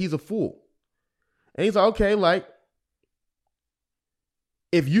he's a fool. And he's like, okay, like,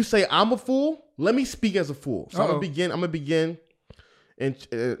 if you say I'm a fool, let me speak as a fool. So I'm gonna begin in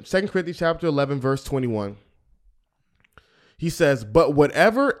 2 Corinthians chapter 11, verse 21. He says, "But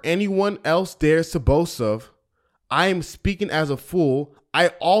whatever anyone else dares to boast of, I am speaking as a fool. I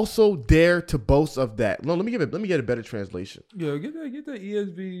also dare to boast of that." No, let me get a better translation. Yeah, get that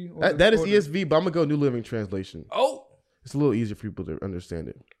ESV. That is ESV, but I'm gonna go New Living Translation. Oh, it's a little easier for people to understand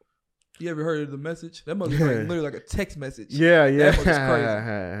it. You ever heard of the message? That must be literally like a text message. Yeah. That mug is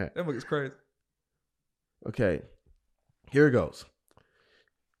crazy. That mug is crazy. Okay, here it goes.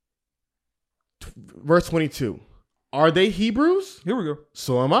 Verse 22. Are they Hebrews? Here we go.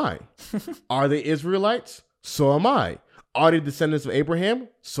 So am I. Are they Israelites? So am I. Are they descendants of Abraham?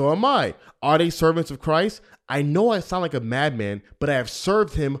 So am I. Are they servants of Christ? I know I sound like a madman, but I have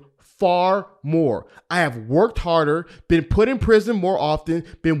served him far more. I have worked harder, been put in prison more often,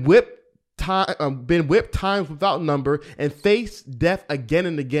 been whipped times without number, and faced death again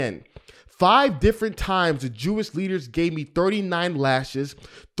and again. 5 different times the Jewish leaders gave me 39 lashes.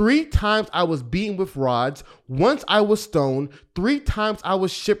 3 times I was beaten with rods. Once I was stoned. 3 times I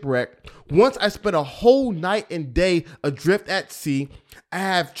was shipwrecked. Once I spent a whole night and day adrift at sea. I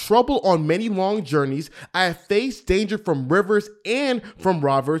have trouble on many long journeys. I have faced danger from rivers and from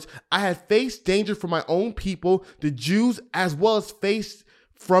robbers. I have faced danger from my own people, the Jews, as well as faced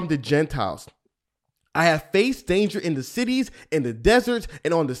from the Gentiles. I have faced danger in the cities, in the deserts,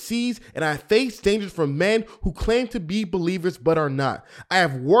 and on the seas, and I have faced danger from men who claim to be believers but are not. I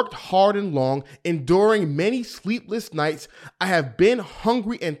have worked hard and long, enduring many sleepless nights. I have been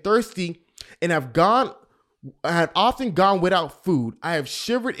hungry and thirsty, and I have often gone without food. I have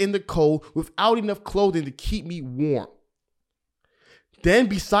shivered in the cold without enough clothing to keep me warm. Then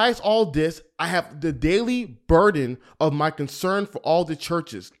besides all this, I have the daily burden of my concern for all the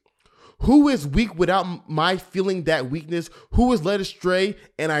churches. Who is weak without my feeling that weakness? Who is led astray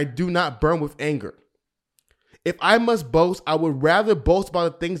and I do not burn with anger? If I must boast, I would rather boast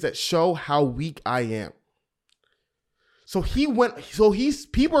about the things that show how weak I am.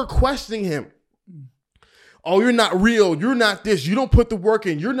 People are questioning him. Oh, you're not real. You're not this. You don't put the work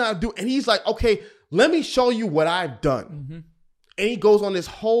in. You're not doing. And he's like, okay, let me show you what I've done. Mm-hmm. And he goes on this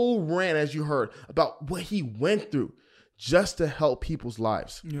whole rant, as you heard, about what he went through just to help people's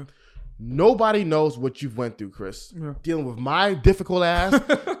lives. Yeah. Nobody knows what you've went through, Chris. Yeah. Dealing with my difficult ass,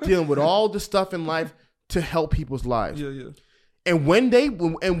 dealing with all the stuff in life to help people's lives. Yeah. And when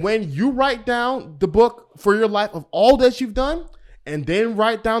you write down the book for your life of all that you've done, and then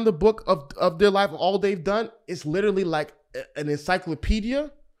write down the book of their life of all they've done, it's literally like an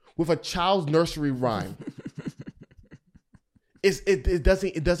encyclopedia with a child's nursery rhyme. It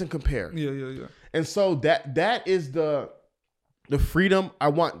doesn't compare. Yeah. And so that is the the freedom. I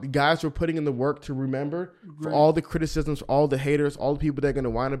want the guys who are putting in the work to remember for all the criticisms, all the haters, all the people that are going to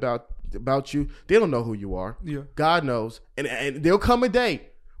whine about you. They don't know who you are. Yeah. God knows. And there'll come a day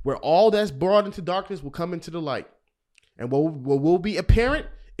where all that's brought into darkness will come into the light. And what will be apparent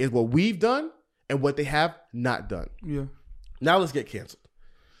is what we've done and what they have not done. Yeah. Now let's get canceled.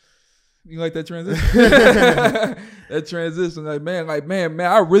 You like that transition? That transition, man,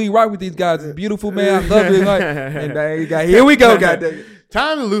 I really rock with these guys. It's beautiful, man. I love it. Like, and here we go, goddamn.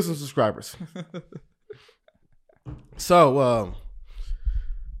 Time to lose some subscribers. So,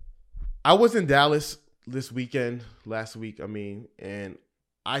 I was in Dallas last week. And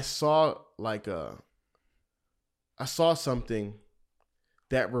I saw something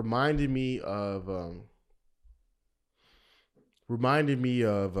that reminded me of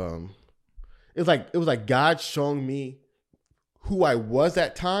it was like God showing me who I was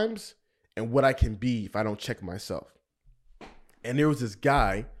at times and what I can be if I don't check myself. And there was this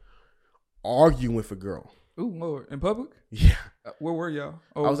guy arguing with a girl. Ooh, Lord. In public? Yeah. Where were y'all?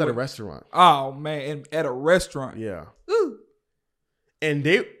 I was at a restaurant. Oh, man. At a restaurant. Yeah. Ooh. And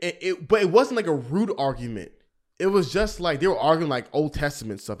but it wasn't like a rude argument. It was just like they were arguing like Old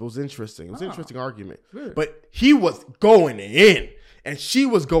Testament stuff. It was interesting. It was an interesting argument. Good. But he was going in. And she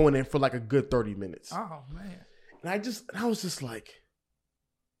was going in for like a good 30 minutes. Oh, man. And I was just like,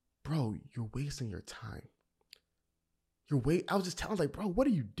 bro, you're wasting your time. I was just telling like, bro, what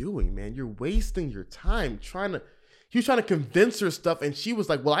are you doing, man? You're wasting your time he was trying to convince her stuff. And she was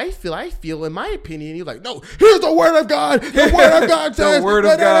like, well, I feel in my opinion. He was like, no, here's the word of God. The word of God says. The word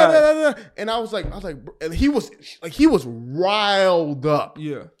of God. And I was like, and he was riled up.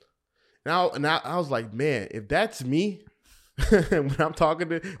 Yeah. Now I was like, man, if that's me, when I'm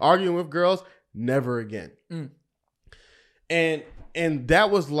arguing with girls, never again. And that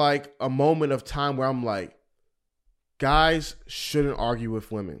was like a moment of time where I'm like, guys shouldn't argue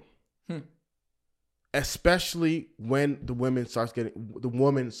with women, especially when the woman starts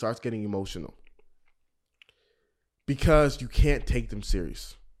getting emotional, because you can't take them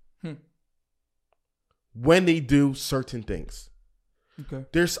serious when they do certain things. Okay.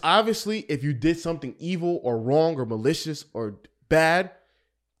 There's obviously, if you did something evil or wrong or malicious or bad,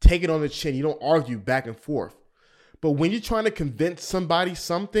 take it on the chin. You don't argue back and forth. But when you're trying to convince somebody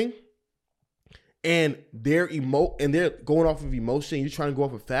something and they're going off of emotion, you're trying to go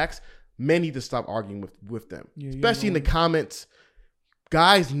off of facts, men need to stop arguing with them. Yeah, especially in the comments.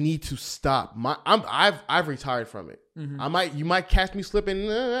 Guys need to stop. I've retired from it. Mm-hmm. You might catch me slipping.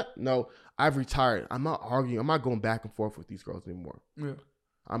 No, I've retired. I'm not arguing. I'm not going back and forth with these girls anymore. Yeah.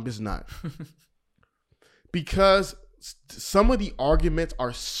 I'm just not. Because some of the arguments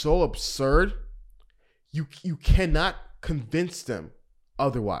are so absurd, you cannot convince them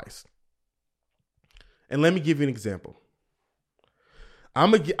otherwise. And let me give you an example.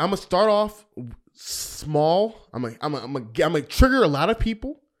 I'm gonna start off small. I'm gonna trigger a lot of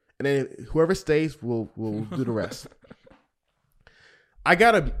people, and then whoever stays will do the rest. I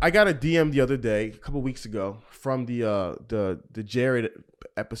got a DM the other day, a couple weeks ago, from the Jared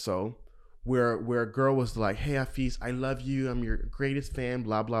episode where a girl was like, "Hey, Hafiz, I love you. I'm your greatest fan.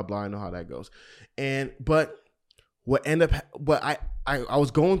 Blah blah blah." I know how that goes. But I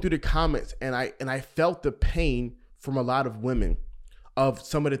was going through the comments and I felt the pain from a lot of women of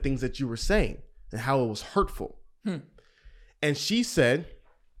some of the things that you were saying and how it was hurtful. And she said,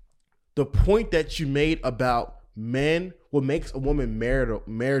 the point that you made about men, what makes a woman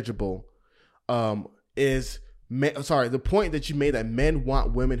marriageable, is the point that you made that men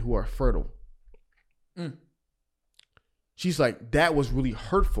want women who are fertile. She's like, that was really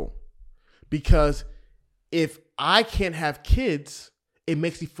hurtful, because if I can't have kids, it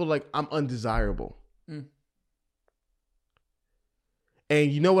makes me feel like I'm undesirable.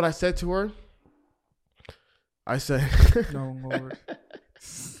 And you know what I said to her? I said, no, Lord.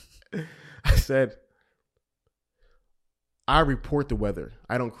 I said, I report the weather.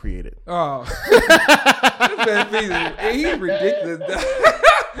 I don't create it. Oh. He's ridiculous.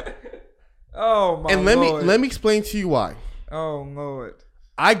 Oh, my And let me explain to you why. Oh, Lord.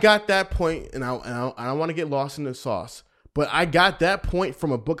 I got that point, and I don't want to get lost in the sauce, but I got that point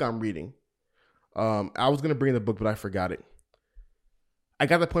from a book I'm reading. I was going to bring the book, but I forgot it. I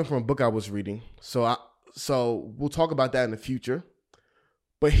got that point from a book I was reading. So we'll talk about that in the future.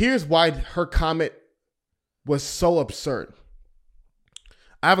 But here's why her comment was so absurd.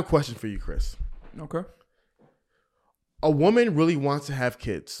 I have a question for you, Chris. Okay. A woman really wants to have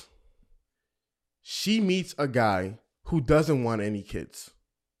kids. She meets a guy who doesn't want any kids.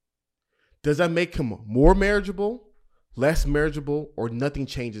 Does that make him more marriageable, less marriageable, or nothing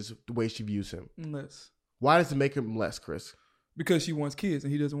changes the way she views him? Less. Why does it make him less, Chris? Because she wants kids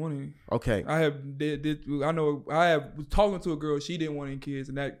and he doesn't want any. Okay. I was talking to a girl, she didn't want any kids,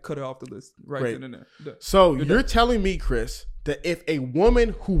 and that cut her off the list right then and there. So you're telling me, Chris, that if a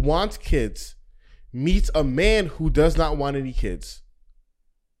woman who wants kids meets a man who does not want any kids,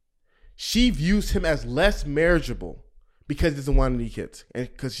 she views him as less marriageable because he doesn't want any kids and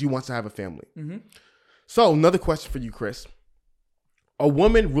because she wants to have a family. Mm-hmm. So another question for you, Chris. A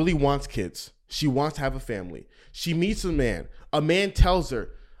woman really wants kids. She wants to have a family. She meets a man. A man tells her,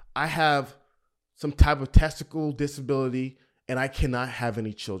 I have some type of testicle disability and I cannot have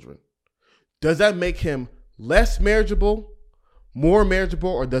any children. Does that make him less marriageable, more marriageable,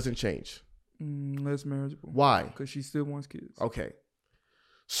 or doesn't change? Less marriageable. Why? Because she still wants kids. Okay.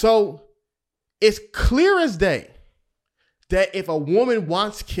 So it's clear as day that if a woman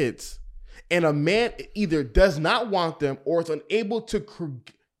wants kids and a man either does not want them or is unable to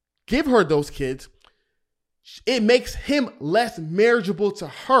give her those kids, it makes him less marriageable to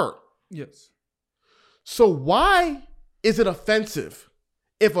her. Yes. So why is it offensive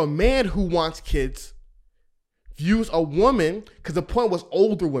if a man who wants kids views a woman, because the point was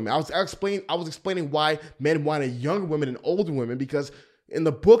older women. I was explaining why men wanted younger women and older women, because in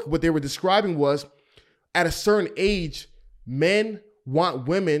the book what they were describing was at a certain age, men want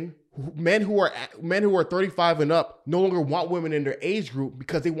women. Men who are 35 and up no longer want women in their age group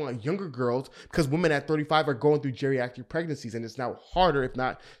because they want younger girls, because women at 35 are going through geriatric pregnancies and it's now harder, if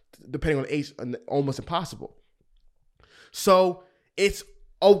not, depending on age, almost impossible. So it's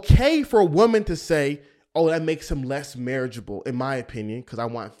okay for a woman to say, oh, that makes him less marriageable, in my opinion, because I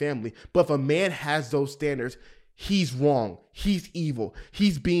want family. But if a man has those standards, he's wrong. He's evil.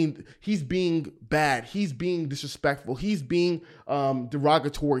 He's being bad. He's being disrespectful. He's being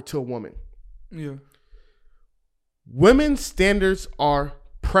derogatory to a woman. Yeah. Women's standards are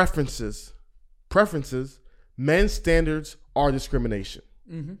preferences. Men's standards are discrimination.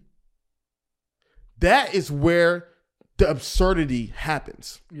 Mm-hmm. That is where the absurdity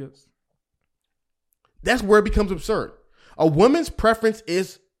happens. Yes. That's where it becomes absurd. A woman's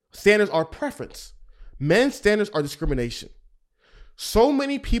standards are preference. Men's standards are discrimination. So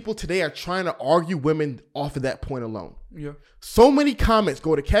many people today are trying to argue women off of that point alone. Yeah. So many comments.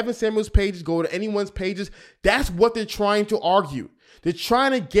 Go to Kevin Samuels' pages, go to anyone's pages. That's what they're trying to argue. They're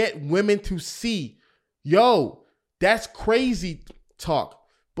trying to get women to see, yo, that's crazy talk.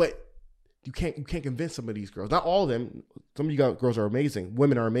 But you can't convince some of these girls. Not all of them. Some of you girls are amazing.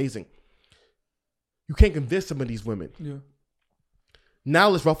 Women are amazing. You can't convince some of these women. Yeah. Now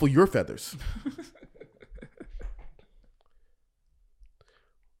let's ruffle your feathers.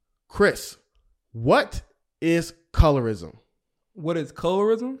 Chris, what is colorism? What is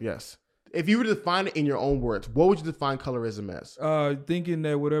colorism? Yes. If you were to define it in your own words, what would you define colorism as? Thinking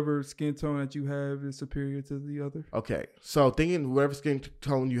that whatever skin tone that you have is superior to the other. Okay. So thinking whatever skin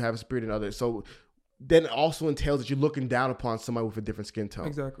tone you have is superior to others. So then it also entails that you're looking down upon somebody with a different skin tone.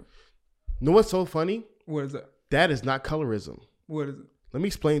 Exactly. You know what's so funny? What is that? That is not colorism. What is it? Let me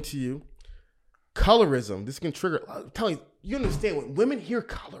explain to you. Colorism, this can trigger, I'm telling you understand when women hear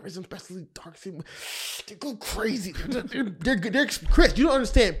colorism, especially dark skin, they go crazy. They're Chris, you don't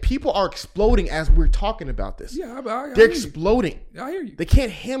understand. People are exploding as we're talking about this. Yeah, they're exploding. I hear you. They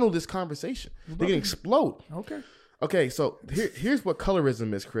can't handle this conversation. They can explode. Okay, so here's what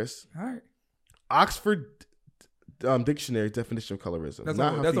colorism is, Chris. All right. Oxford Dictionary definition of colorism. That's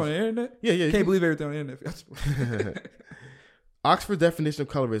on the internet? Yeah. Can't believe everything on the internet. Oxford definition of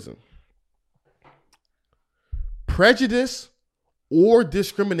colorism. Prejudice or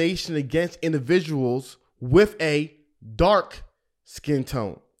discrimination against individuals with a dark skin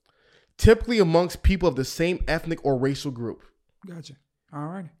tone, typically amongst people of the same ethnic or racial group. Gotcha. All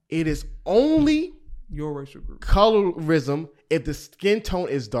right. It is only your racial group. Colorism if the skin tone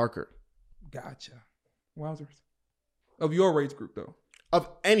is darker. Gotcha. Wowzers. Of your race group, though. Of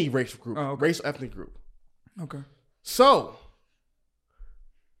any racial group. Oh, okay. Racial ethnic group. Okay. So,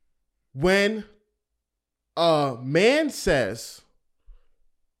 when a man says,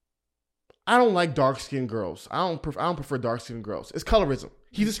 I don't like dark-skinned girls. I don't prefer dark-skinned girls. It's colorism.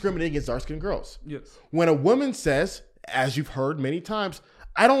 He's discriminating against dark-skinned girls. Yes. When a woman says, as you've heard many times,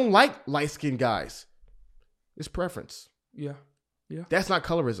 I don't like light-skinned guys, it's preference. Yeah. That's not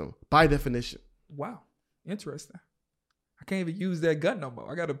colorism by definition. Wow. Interesting. I can't even use that gun no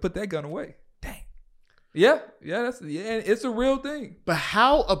more. I got to put that gun away. Dang. Yeah. It's a real thing. But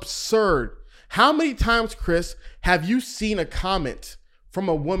how absurd. How many times, Chris, have you seen a comment from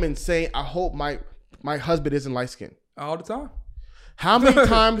a woman saying, I hope my husband isn't light-skinned? All the time. How many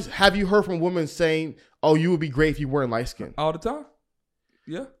times have you heard from a woman saying, oh, you would be great if you weren't light-skinned? All the time.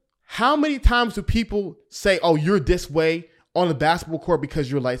 Yeah. How many times do people say, oh, you're this way on the basketball court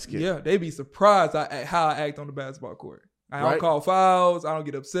because you're light skinned. Yeah, they be surprised at how I act on the basketball court. I don't call fouls. I don't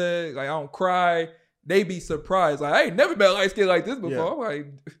get upset. Like, I don't cry. They be surprised. Like, I ain't never been light skinned like this before. Yeah. I'm like,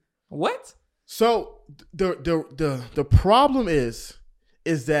 what? So the problem is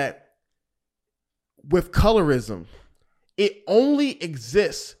that with colorism, it only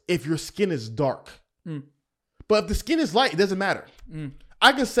exists if your skin is dark. But if the skin is light, it doesn't matter.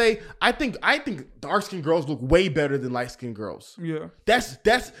 I can say I think dark skinned girls look way better than light skinned girls. Yeah.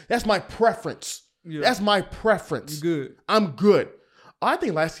 That's my preference. Yeah. That's my preference. You're good. I'm good. I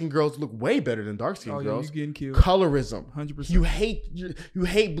think light skinned girls look way better than dark skinned girls. You're getting killed. Colorism. 100%. You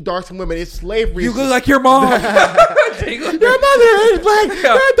hate dark skinned women. It's slavery. You look like your mom. Your mother is black.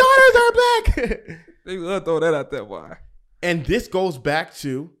 Your daughters are black. They love throw that out there. Why? And this goes back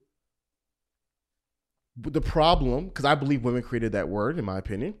to the problem, because I believe women created that word, in my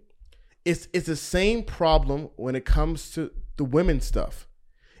opinion. It's the same problem when it comes to the women stuff.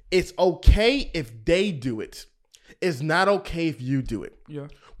 It's okay if they do it. It's not okay if you do it. Yeah.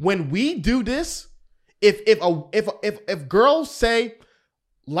 When we do this, if girls say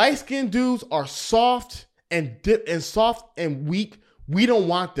light-skinned dudes are soft and weak, we don't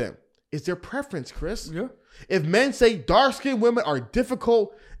want them. It's their preference, Chris. Yeah. If men say dark-skinned women are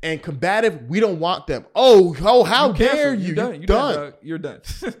difficult and combative, we don't want them. Oh, how dare you? You're done. You're done.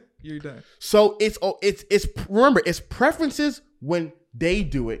 You're done. So it's remember, it's preferences when they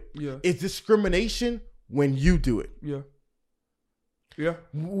do it. Yeah. It's discrimination when you do it. Yeah. Yeah.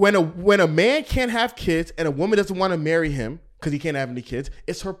 When a man can't have kids and a woman doesn't want to marry him because he can't have any kids,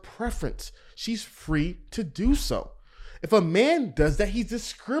 it's her preference. She's free to do so. If a man does that, he's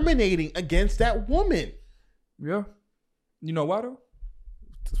discriminating against that woman. Yeah. You know why though?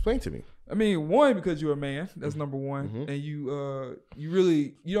 Explain to me. I mean, one, because you're a man. That's number one. Mm-hmm. And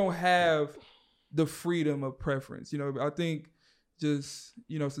you don't have the freedom of preference. You know, I think just,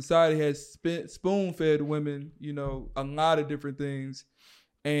 you know, society has spoon-fed women, you know, a lot of different things.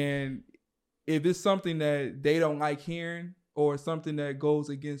 And if it's something that they don't like hearing or something that goes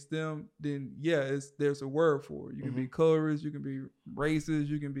against them, then yeah, there's a word for it. You can be colorist, you can be racist,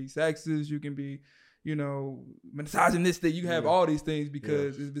 you can be sexist, you can be, you know, misogynistic. You have all these things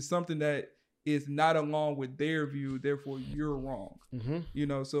because if it's something that is not along with their view, therefore you're wrong. Mm-hmm. You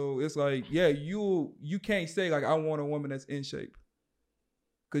know, so it's like, yeah, you can't say like, I want a woman that's in shape.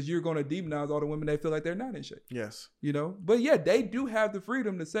 Because you're going to demonize all the women that feel like they're not in shape. Yes. You know? But yeah, they do have the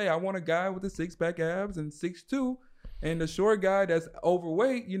freedom to say, I want a guy with a six-pack abs and 6'2", and the short guy that's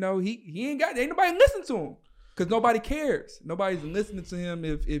overweight, you know, ain't nobody listen to him. Because nobody cares. Nobody's listening to him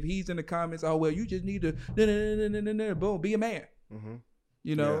if he's in the comments, oh, well, you just need to, boom, be a man. Mm-hmm.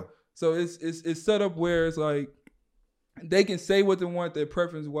 You know? Yeah. So it's set up where it's like, they can say what they want, their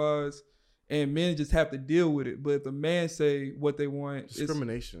preference was, and men just have to deal with it. But if a man say what they want,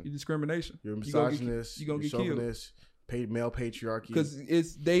 discrimination. It's discrimination. You're a misogynist. You're gonna get killed. Male patriarchy.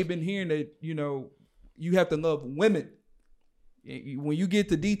 Because they've been hearing that, you know, you have to love women. When you get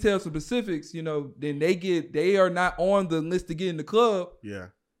to details and specifics, you know, then they are not on the list to get in the club. Yeah.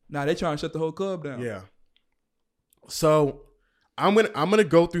 Now they're trying to shut the whole club down. Yeah. So I'm gonna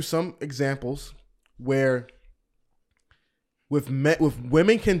go through some examples where with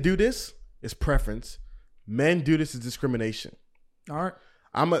women can do this. It's preference. Men do this as discrimination. All right.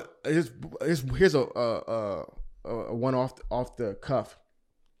 Here's a one off the cuff.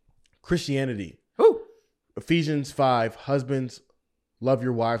 Christianity. Who? Ephesians 5. Husbands, love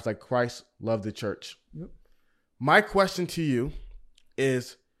your wives like Christ loved the church. Yep. My question to you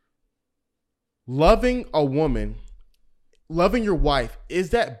is: loving a woman, loving your wife,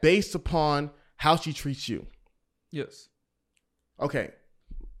 is that based upon how she treats you? Yes. Okay.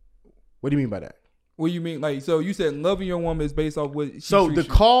 What do you mean by that? What do you mean? Like, so you said loving your woman is based off what she treats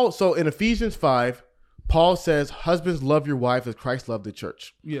you. So in Ephesians 5, Paul says, husbands, love your wife as Christ loved the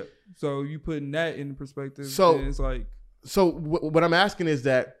church. Yeah. So you putting that in perspective. So it's like. So what I'm asking is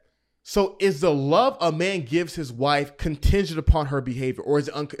that, so is the love a man gives his wife contingent upon her behavior, or is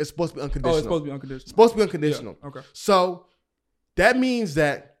it's supposed to be unconditional? Oh, it's supposed to be unconditional. It's supposed to be unconditional. Yeah. Okay. So that means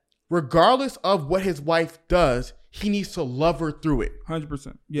that regardless of what his wife does, he needs to love her through it.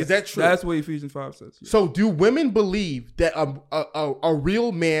 100%. Yes. Is that true? That's what Ephesians 5 says. Yes. So do women believe that a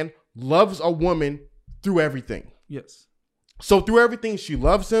real man loves a woman through everything? Yes. So through everything, she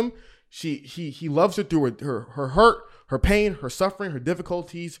loves him. He loves her through her hurt, her pain, her suffering, her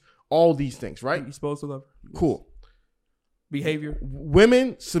difficulties, all these things, right? You're supposed to love her. Yes. Cool. Behavior.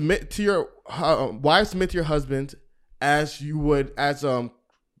 Women submit to your wives submit to your husbands as you would as what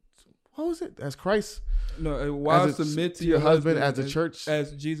was it? As Christ. No, wives submit to your husband as a church,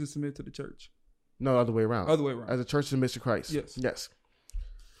 as Jesus submitted to the church. No, other way around. Other way around. As a church submits to Christ. Yes. Yes.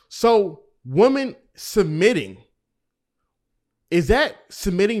 So women submitting, is that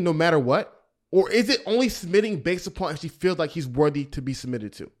submitting no matter what? Or is it only submitting based upon if she feels like he's worthy to be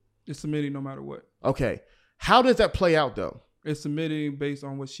submitted to? It's submitting no matter what. Okay. How does that play out though? It's submitting based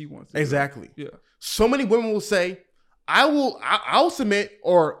on what she wants. Exactly. Yeah. So many women will say, I'll submit,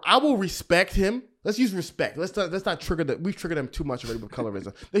 or I will respect him. Let's use respect. Let's not trigger that. We've triggered them too much already with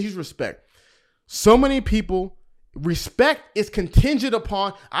colorism. Let's use respect. So many people, respect is contingent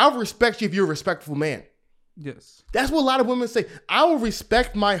upon, I'll respect you if you're a respectful man. Yes. That's what a lot of women say. I will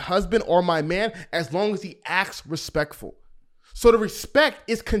respect my husband or my man as long as he acts respectful. So the respect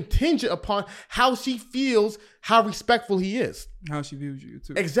is contingent upon how she feels, how respectful he is. How she views you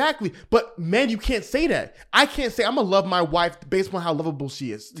too. Exactly. But man, you can't say that. I can't say I'm going to love my wife based on how lovable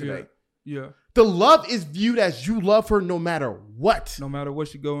she is today. Yeah. The love is viewed as you love her no matter what. No matter what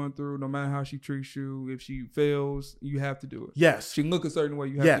she's going through, no matter how she treats you, if she fails, you have to do it. Yes. She can look a certain way,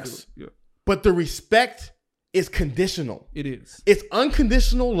 you have to do it. Yeah. But the respect is conditional. It is. It's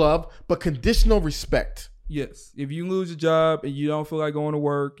unconditional love, but conditional respect. Yes. If you lose your job and you don't feel like going to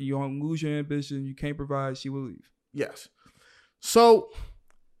work, you don't lose your ambition, you can't provide, she will leave. Yes. So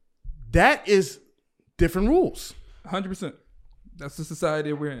that is different rules. 100%. That's the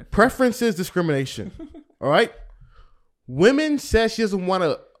society that we're in. Preference is discrimination. All right. Women says she doesn't want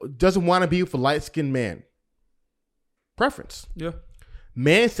to be with a light-skinned man. Preference. Yeah.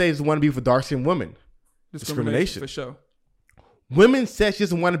 Man says doesn't want to be with a dark-skinned woman. Discrimination. For sure. Women says she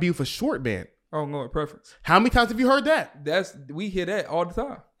doesn't want to be with a short man. Oh, no, preference. How many times have you heard that? We hear that all the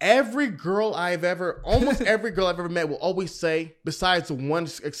time. Almost every girl I've ever met will always say, besides the one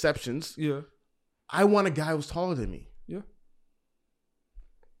exceptions, yeah, I want a guy who's taller than me. Yeah.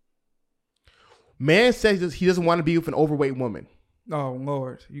 Man says he doesn't want to be with an overweight woman. Oh,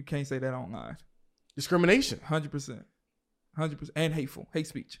 Lord. You can't say that online. Discrimination. 100%. 100%. And hateful. Hate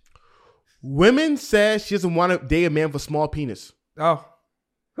speech. Women says she doesn't want to date a man with a small penis. Oh.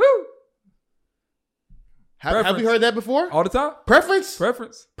 Woo. Have you heard that before? All the time. Preference?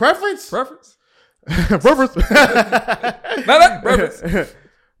 Preference. Preference? Preference. Preference. Preference.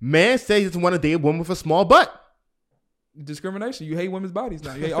 Man says he doesn't want to date a woman with a small butt. Discrimination. You hate women's bodies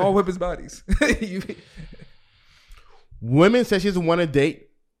now. You hate all women's bodies. Women say she doesn't want to date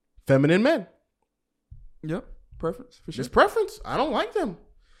feminine men. Yep. Preference. For sure. It's preference. I don't like them.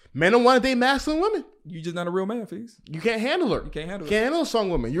 Men don't want to date masculine women. You just not a real man, Fees. You can't handle her. You can't handle her. Can't handle a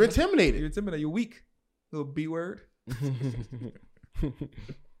strong woman. You're intimidated. You're intimidated. You're weak. Little B word.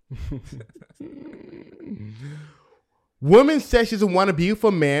 Women say she doesn't want to be with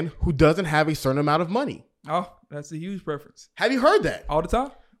a man who doesn't have a certain amount of money. Oh, that's a huge preference. Have you heard that? All the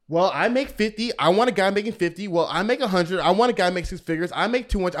time? Well, I make 50. I want a guy making 50. Well, I make 100. I want a guy make 6 figures. I make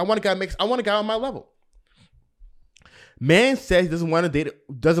 200. I want a guy on my level. Man says he doesn't want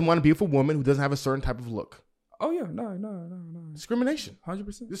to be with a woman who doesn't have a certain type of look. Oh yeah, no. Discrimination.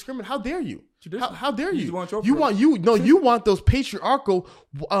 100%. Discrimination. How dare you? How dare you? You you want those patriarchal,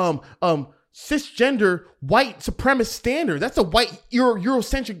 cisgender white supremacist standard. That's a white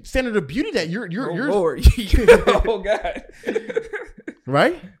Eurocentric standard of beauty that you're Lord. Oh God.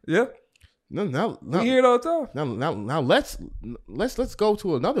 Right? Yeah. No. We hear it all the time. Now let's go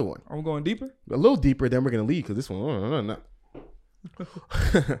to another one. Are we going deeper? A little deeper, then we're gonna leave because this one. No.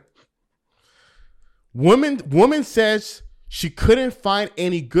 Woman says she couldn't find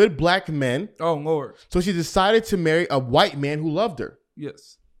any good black men. Oh Lord. So she decided to marry a white man who loved her.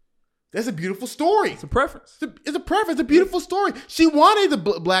 Yes. That's a beautiful story. It's a preference. It's a preference. It's a beautiful story. She wanted the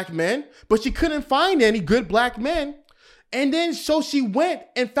black men, but she couldn't find any good black men. And then so she went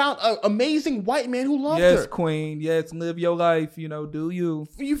and found an amazing white man who loved her. Yes, queen. Yes, live your life. Do you.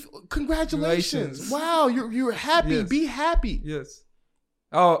 Congratulations. Wow, you're happy. Yes. Be happy. Yes.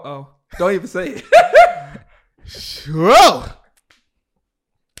 Oh. Don't even say it. Whoa.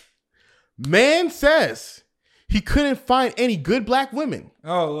 Man says he couldn't find any good black women.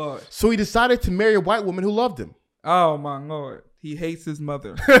 Oh, Lord. So he decided to marry a white woman who loved him. Oh, my Lord. He hates his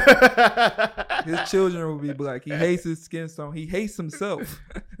mother. His children will be black. He hates his skin tone. He hates himself.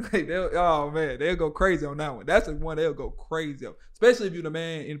 They'll go crazy on that one. That's the one they'll go crazy on. Especially if you're the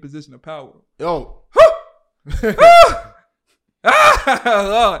man in a position of power. Oh.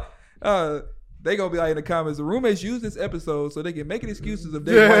 Lord. They gonna be like in the comments, the roommates use this episode so they can make excuses of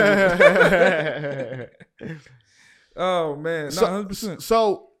their white. Oh man, 100%.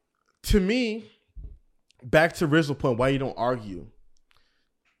 So to me, back to original point, why you don't argue.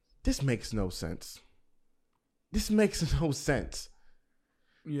 This makes no sense.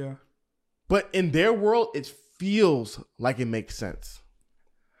 Yeah. But in their world, it feels like it makes sense.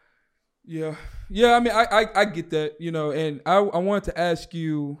 Yeah. I mean, I get that, you know, and I wanted to ask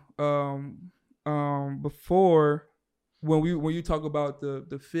you before when you talk about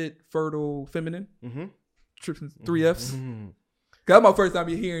the fit, fertile, feminine, trips 3 Fs. Mm-hmm. That's my first time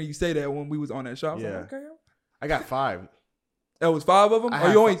hearing you say that when we was on that show. I was like, okay. I got 5. That was 5 of them?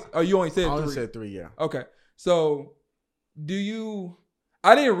 Or you only said 3? I only said 3, yeah. Okay. So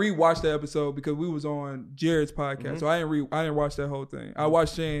I didn't rewatch the episode because we was on Jared's podcast. So I didn't watch that whole thing. I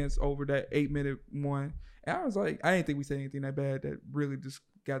watched Shan's over that 8-minute one. And I was like, I didn't think we said anything that bad that really just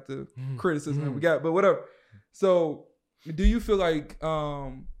got the criticism that we got, but whatever. So do you feel like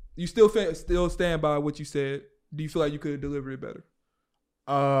you still stand by what you said? Do you feel like you could have delivered it better?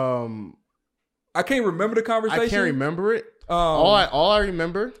 I can't remember the conversation. I can't remember it. All I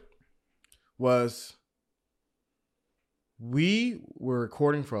remember was we were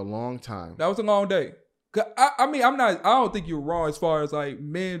recording for a long time. That was a long day. I mean, I don't think you're wrong as far as like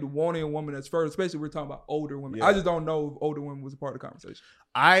men wanting a woman that's first, especially if we're talking about older women. Yeah. I just don't know if older women was a part of the conversation.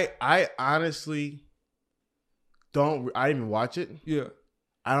 I honestly I didn't even watch it. Yeah.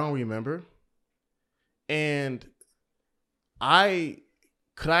 I don't remember. And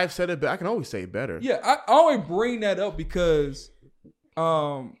could I have said it better? I can always say it better. Yeah, I only bring that up because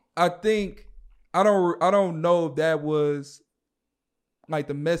I think I don't know if that was like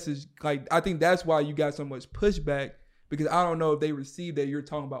the message. Like I think that's why you got so much pushback, because I don't know if they received that you're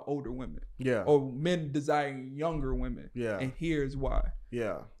talking about older women. Yeah. Or men desiring younger women. Yeah. And here's why.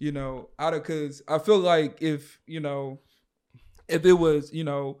 Yeah. You know, because I feel like if it was,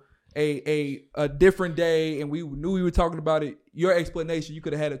 a different day and we knew we were talking about it, your explanation, you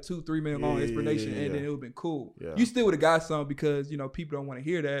could have had a 2-3 minute long explanation and then it would have been cool. Yeah. You still would have got some because, people don't want to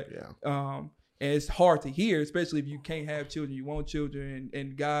hear that. Yeah. And it's hard to hear, especially if you can't have children, you want children,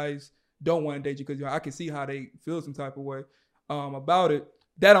 and guys don't want to date you because I can see how they feel some type of way about it.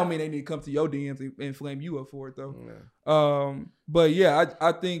 That don't mean they need to come to your DMs and flame you up for it though. Yeah. But yeah,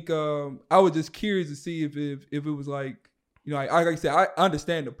 I think I was just curious to see if it was like, like I said, I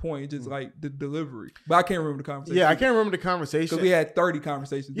understand the point. It's just like the delivery, but I can't remember the conversation. Yeah, I can't remember the conversation because we had 30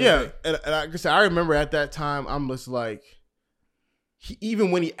 conversations. Yeah, and like I said, I remember at that time, I'm just like, even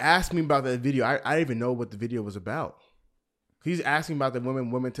when he asked me about that video, I didn't even know what the video was about. He's asking about the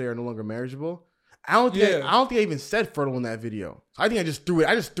women today are no longer marriageable. I don't think I even said fertile in that video. I think I just threw it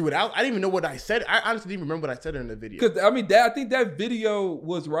out. I didn't even know what I said. I honestly didn't remember what I said in the video. Because I mean, I think that video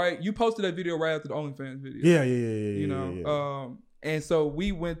was right. You posted that video right after the OnlyFans video. Yeah. And so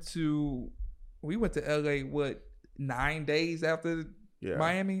we went to LA 9 days after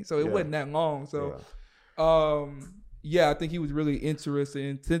Miami. So it wasn't that long. So I think he was really interested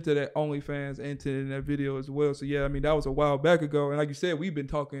into that OnlyFans and to that video as well. So yeah, I mean that was a while back ago. And like you said, we've been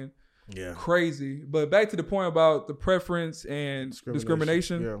talking crazy. But back to the point about the preference and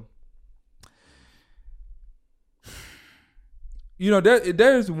discrimination. Yeah.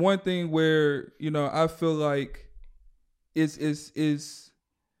 There's one thing where, I feel like it's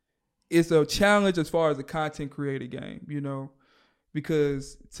a challenge as far as the content creator game,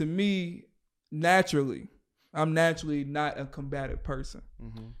 because to me, I'm naturally not a combative person,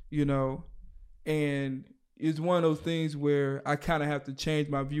 and it's one of those things where I kind of have to change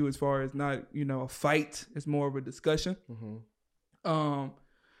my view as far as not, a fight. It's more of a discussion.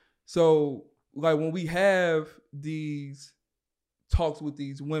 So like when we have these talks with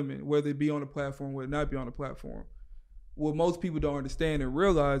these women, whether it be on the platform, whether it not be on the platform, what most people don't understand and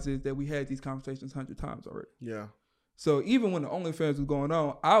realize is that we had these conversations 100 times already. Yeah. So even when the OnlyFans was going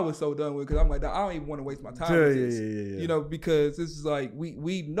on, I was so done with it because I'm like, I don't even want to waste my time with this. Because this is like,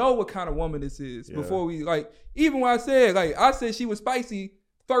 we know what kind of woman this is before we, like, even when I said she was spicy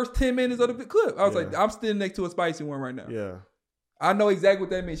first 10 minutes of the clip. I was like, I'm standing next to a spicy one right now. Yeah. I know exactly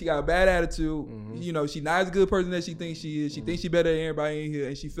what that means. She got a bad attitude. Mm-hmm. She's not as good a person as she thinks she is. She thinks she better than everybody in here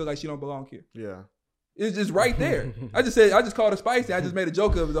and she feel like she don't belong here. Yeah. It's just right there. I just called her spicy. I just made a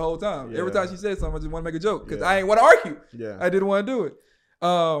joke of it the whole time. Yeah. Every time she said something, I just want to make a joke because I ain't want to argue. Yeah. I didn't want to do it.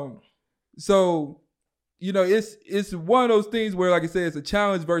 So, it's one of those things where, like I said, it's a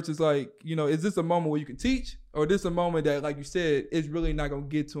challenge versus like, is this a moment where you can teach, or is this a moment that, like you said, it's really not going to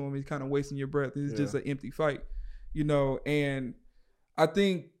get to him. It's kind of wasting your breath. It's just an empty fight, and I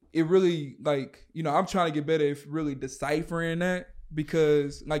think it really, like, I'm trying to get better at really deciphering that.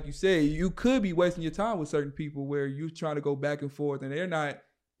 Because, like you said, you could be wasting your time with certain people where you're trying to go back and forth, and they're not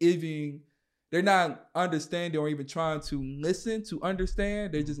understanding or even trying to listen to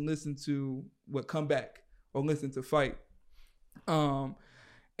understand. They just listen to what come back or listen to fight.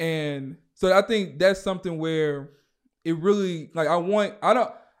 And so I think that's something where it really, like, I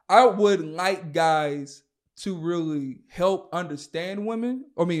would like guys to really help understand women.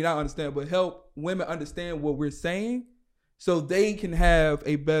 I mean, not understand, but help women understand what we're saying so they can have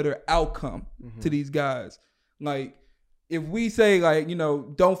a better outcome to these guys. Like, if we say, like, you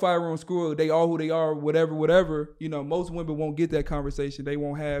know, don't fire on school, they are who they are, whatever, you know, most women won't get that conversation. They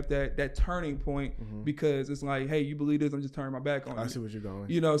won't have that turning point because it's like, hey, you believe this? I'm just turning my back on you. I see what you're going.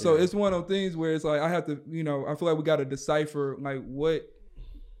 You know, so it's one of those things where it's like, I have to, you know, I feel like we got to decipher, like, what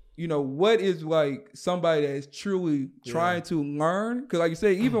is, like, somebody that is truly trying to learn? Because, like you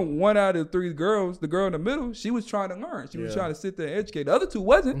say, even 1 out of 3 girls, the girl in the middle, she was trying to learn. She was trying to sit there and educate. The other 2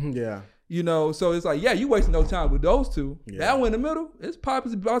 wasn't. You know, so it's like, you wasting no time with those 2. That one in the middle, it's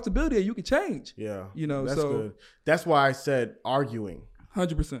possibility that you can change. Yeah. You know, that's good. That's why I said arguing.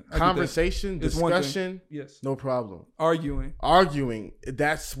 100%. Conversation, discussion, no problem. Arguing,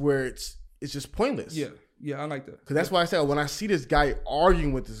 that's where it's just pointless. Yeah, I like that. Because that's why I said, when I see this guy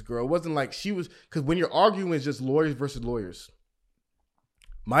arguing with this girl, it wasn't like she was, because when you're arguing, it's just lawyers versus lawyers.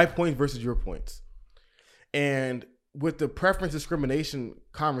 My point versus your points. And with the preference discrimination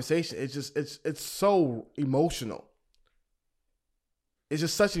conversation, it's so emotional. It's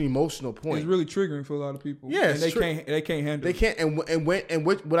just such an emotional point. It's really triggering for a lot of people. Yeah, and they can't handle it. They can't. And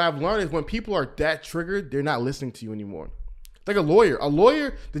what I've learned is when people are that triggered, they're not listening to you anymore. Like a lawyer. A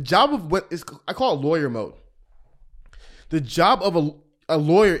lawyer, the job of what is, I call it lawyer mode. The job of a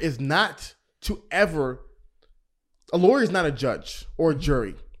lawyer is not to ever. A lawyer is not a judge or a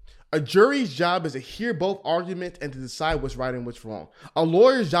jury. A jury's job is to hear both arguments and to decide what's right and what's wrong. A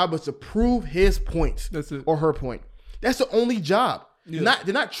lawyer's job is to prove his point or her point. That's the only job. Yeah.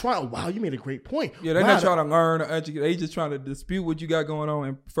 They're not trying to, wow, you made a great point. Yeah, they're not trying to learn or educate. They just trying to dispute what you got going on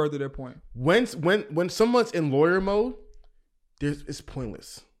and further their point. When someone's in lawyer mode, it's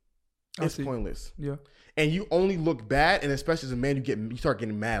pointless. It's pointless. Yeah. And you only look bad, and especially as a man, you start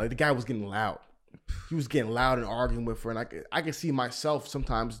getting mad. Like, the guy was getting loud. He was getting loud and arguing with her, and I can see myself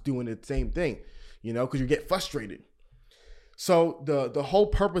sometimes doing the same thing, you know, because you get frustrated. So the whole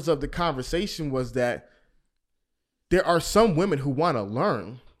purpose of the conversation was that there are some women who want to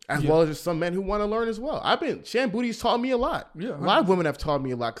learn, as well as there's some men who want to learn as well. Shan Booty's taught me a lot. Yeah, a lot of women have taught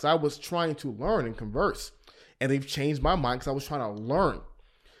me a lot because I was trying to learn and converse, and they've changed my mind because I was trying to learn.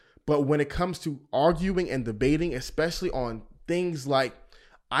 But when it comes to arguing and debating, especially on things like,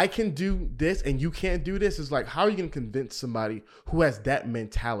 I can do this and you can't do this, it's like, how are you going to convince somebody who has that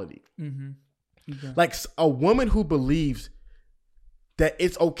mentality? Okay. Like a woman who believes that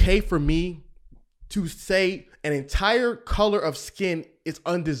it's okay for me to say an entire color of skin is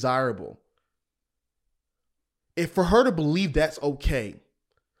undesirable. If for her to believe that's okay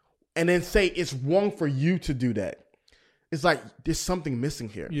and then say it's wrong for you to do that, it's like there's something missing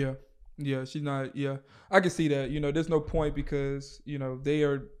here. Yeah, she's not. Yeah, I can see that. You know, there's no point because, you know,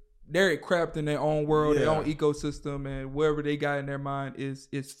 they're trapped in their own world, their own ecosystem, and whatever they got in their mind is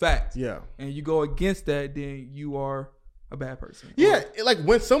fact. Yeah, and you go against that, then you are a bad person. Yeah, like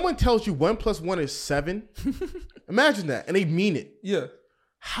when someone tells you 1 + 1 is 7, imagine that, and they mean it. Yeah,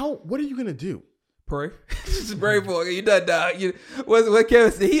 what are you gonna do? Pray. Just pray for it. You done, dog. What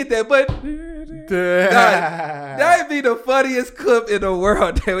Kevin said? He hit that button. That'd be the funniest clip in the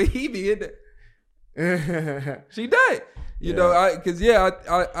world. That he be in there. She died. You know, I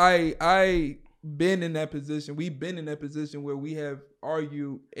been in that position. We've been in that position where we have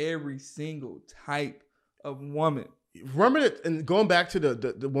argued every single type of woman. Remember that, and going back to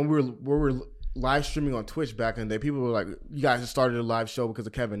the when we were live streaming on Twitch back in the day, people were like, you guys just started a live show because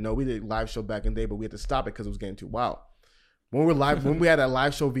of Kevin. No, we did a live show back in the day, but we had to stop it because it was getting too wild. When we had that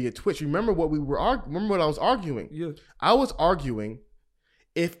live show via Twitch, remember what I was arguing? Yeah. I was arguing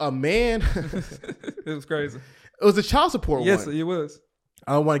if a man it was crazy. It was a child support one. Yes, it was.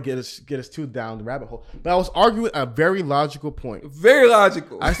 I don't want to get us too down the rabbit hole, but I was arguing a very logical point. Very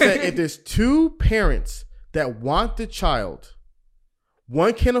logical. I said if there's 2 parents that want the child,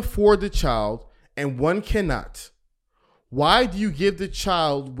 one can afford the child and one cannot. Why do you give the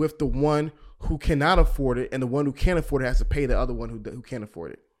child with the one who cannot afford it and the one who can't afford it has to pay the other one who can't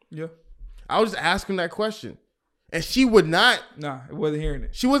afford it? Yeah. I was just asking that question. And she would not. Nah, it wasn't hearing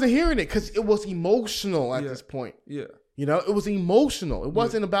it. She wasn't hearing it because it was emotional at this point. Yeah. You know, it was emotional. It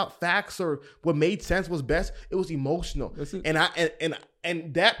wasn't about facts or what made sense was best. It was emotional. That's it.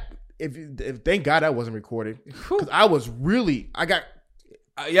 And that, if thank God that wasn't recorded. Because I was really, I got.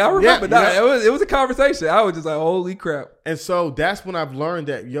 Yeah, I remember that. It was a conversation. I was just like, holy crap. And so that's when I've learned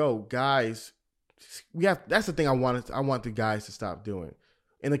that, guys, that's the thing I want the guys to stop doing.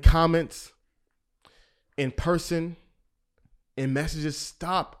 In the comments, in person, in messages,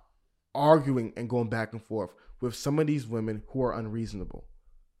 stop arguing and going back and forth with some of these women who are unreasonable.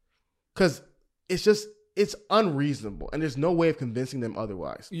 Because it's it's unreasonable, and there's no way of convincing them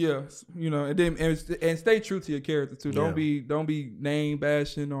otherwise. Yes, and then and stay true to your character too. Don't be name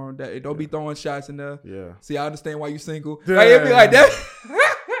bashing or that. Don't be throwing shots in there. Yeah. See, I understand why you single. Like it be like that.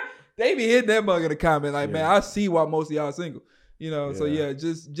 They be hitting that mug in the comment like, man, I see why most of y'all single. So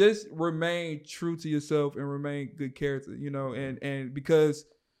just remain true to yourself and remain good character. And because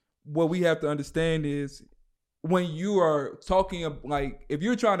what we have to understand is when you are talking like if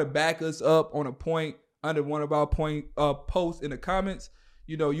you're trying to back us up on a point under one of our posts in the comments,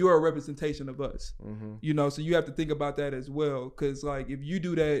 you are a representation of us. Mm-hmm. So you have to think about that as well. Because like if you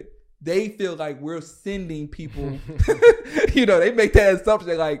do that, they feel like we're sending people. They make that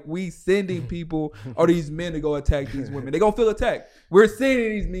assumption like we sending people or these men to go attack these women. They're gonna feel attacked. We're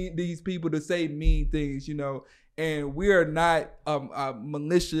sending these people to say mean things, and we're not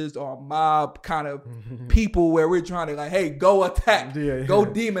malicious or mob kind of people where we're trying to like, hey, go attack, go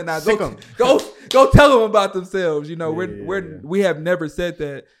demonize, go tell them about themselves. We have never said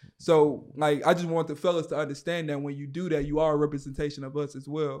that. So like, I just want the fellas to understand that when you do that, you are a representation of us as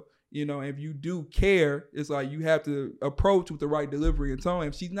well. If you do care, it's like you have to approach with the right delivery and tone.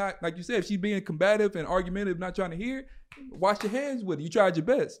 If she's not, like you said, if she's being combative and argumentative, not trying to hear, wash your hands with it. You tried your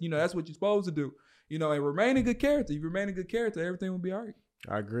best. That's what you're supposed to do. And remain a good character. You remain a good character, everything will be all right.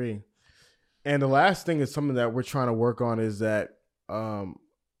 I agree. And the last thing is something that we're trying to work on is that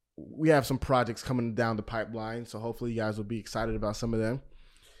we have some projects coming down the pipeline. So hopefully you guys will be excited about some of them.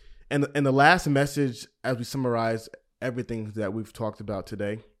 And the last message, as we summarize everything that we've talked about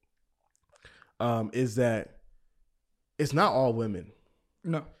today, is that it's not all women.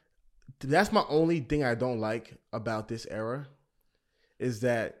 No. That's my only thing I don't like about this era is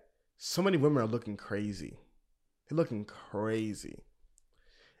that so many women are looking crazy. They're looking crazy.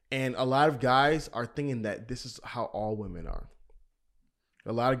 And a lot of guys are thinking that this is how all women are.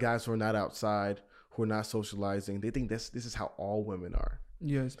 A lot of guys who are not outside, who are not socializing, they think this is how all women are.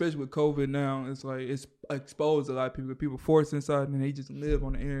 Yeah, especially with COVID now, it's like it's exposed a lot of people. People forced inside and they just live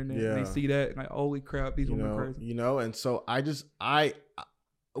on the internet and they see that and like, holy crap, these women are crazy. And so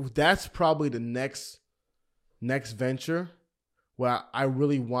that's probably the next venture where I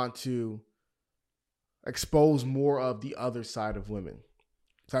really want to expose more of the other side of women.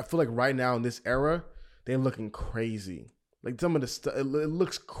 So I feel like right now in this era, they're looking crazy. Like some of the stuff, it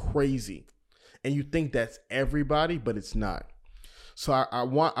looks crazy. And you think that's everybody, but it's not. So I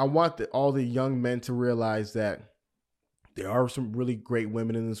want all the young men to realize that there are some really great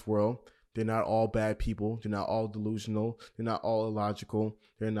women in this world. They're not all bad people. They're not all delusional. They're not all illogical.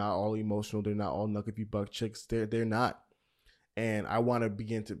 They're not all emotional. They're not all knuckle-buck chicks. They're not. And I want to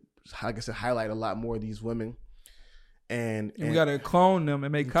begin to, like I said, highlight a lot more of these women. And we got to clone them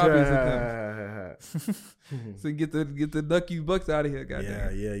and make copies of them. So get the ducky bucks out of here,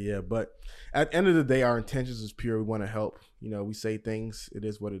 goddamn. Yeah. But at the end of the day, our intentions is pure. We want to help. We say things. It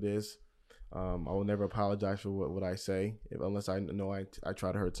is what it is. I will never apologize for what I say, unless I know I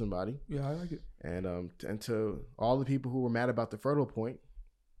try to hurt somebody. Yeah, I like it. And to all the people who were mad about the fertile point,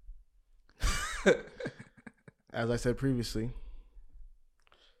 as I said previously,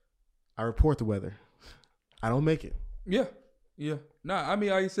 I report the weather. I don't make it. Yeah. Nah, I mean,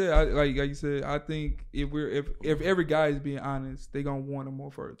 like you said, I think if every guy is being honest, they gonna want a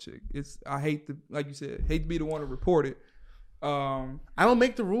more fertile chick. I hate to be the one to report it. I don't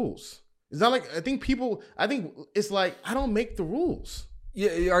make the rules. It's not like I think it's like I don't make the rules.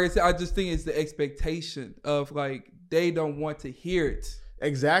 Yeah, like I said, I just think it's the expectation of like they don't want to hear it.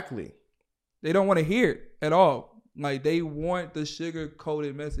 Exactly. They don't want to hear it at all. Like they want the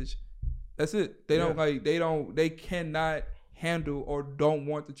sugar-coated message. That's it. They cannot handle or don't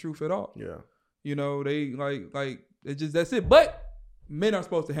want the truth at all. Yeah. They that's it. But men are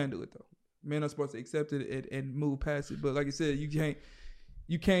supposed to handle it though. Men are supposed to accept it and move past it. But like I said, you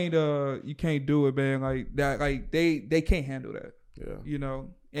can't do it, man. Like that, like they can't handle that.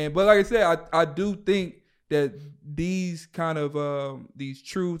 Yeah. But like I said, I do think that these kind of these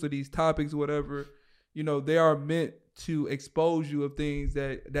truths or these topics or whatever, they are meant to expose you of things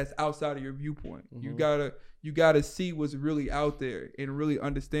that's outside of your viewpoint. Mm-hmm. You gotta see what's really out there and really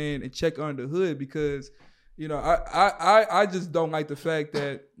understand and check under the hood because I just don't like the fact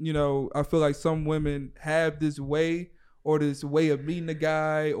that I feel like some women have this way of meeting a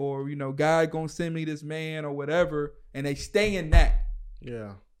guy or guy gonna send me this man or whatever and they stay in that.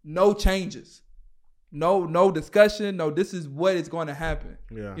 Yeah. No changes. No discussion. No, this is what is going to happen.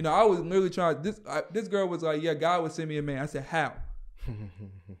 Yeah. I was literally trying. This girl was like, "Yeah, God would send me a man." I said, "How?"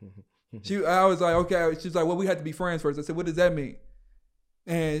 I was like, "Okay." She's like, "Well, we had to be friends first." I said, "What does that mean?"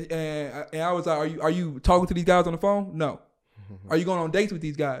 And I was like, "Are you talking to these guys on the phone?" No. Are you going on dates with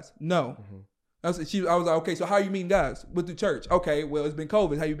these guys? No. I was like, okay, so how you meeting guys? With the church? Okay, well, it's been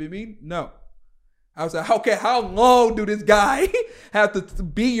COVID. How you been meeting? No. I was like, okay, how long do this guy have to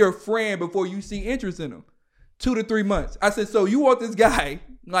be your friend before you see interest in him? 2 to 3 months. I said, so you want this guy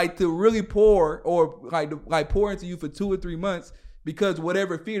like to really pour or like pour into you for 2 or 3 months because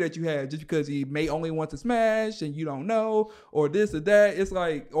whatever fear that you have, just because he may only want to smash and you don't know, or this or that. It's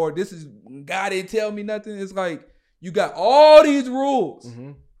like, or this is God didn't tell me nothing. It's like you got all these rules.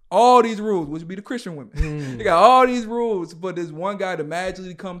 Mm-hmm. All these rules, which would be the Christian women. They got all these rules for this one guy to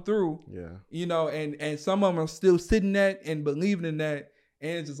magically come through. Yeah. You know, and some of them are still sitting that and believing in that.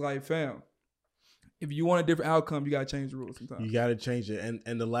 And it's just like, fam, if you want a different outcome, you got to change the rules sometimes. You got to change it.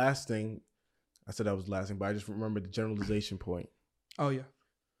 And the last thing, I said that was the last thing, but I just remember the generalization point. Oh, yeah.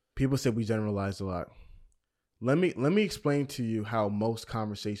 People said we generalize a lot. Let me explain to you how most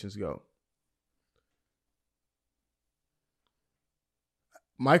conversations go.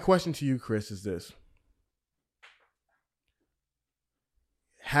 My question to you, Chris, is this.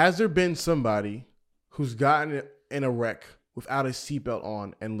 Has there been somebody who's gotten in a wreck without a seatbelt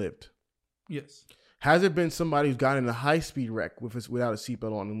on and lived? Yes. Has there been somebody who's gotten in a high-speed wreck without a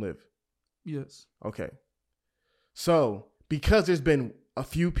seatbelt on and lived? Yes. Okay. So, because there's been a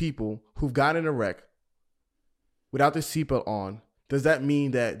few people who've gotten in a wreck without their seatbelt on, does that mean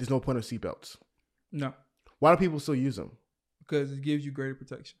that there's no point of seatbelts? No. Why do people still use them? Because it gives you greater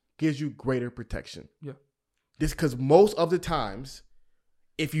protection. Gives you greater protection. Yeah. This because most of the times,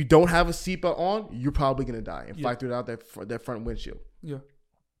 if you don't have a seatbelt on, you're probably going to die and fly through that front windshield. Yeah.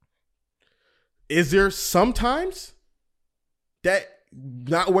 Is there sometimes that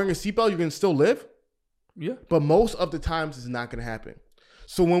not wearing a seatbelt, you're going to still live? Yeah. But most of the times, it's not going to happen.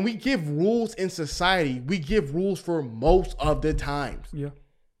 So when we give rules in society, we give rules for most of the times. Yeah.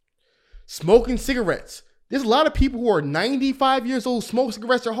 Smoking cigarettes. There's a lot of people who are 95 years old, smoke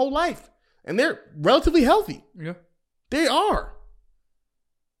cigarettes their whole life, and they're relatively healthy. Yeah. They are.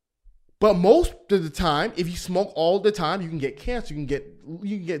 But most of the time, if you smoke all the time, you can get cancer, you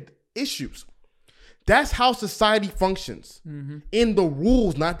can get issues. That's how society functions in the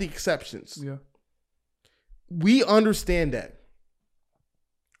rules, not the exceptions. Yeah. We understand that.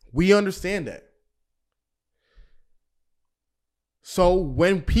 We understand that. So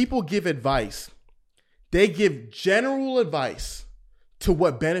when people give advice, they give general advice to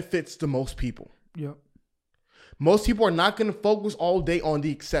what benefits the most people. Yep. Most people are not going to focus all day on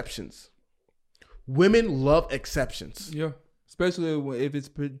the exceptions. Women love exceptions. Yeah. Especially if it's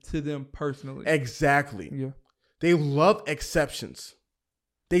to them personally. Exactly. Yeah. They love exceptions.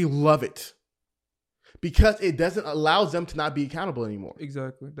 They love it. Because it doesn't allow them to not be accountable anymore.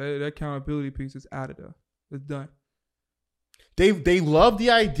 Exactly. That accountability piece is out of there. It's done. They love the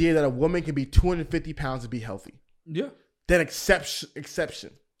idea that a woman can be 250 pounds and be healthy. Yeah. That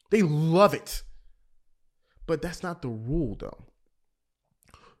exception. They love it. But that's not the rule, though.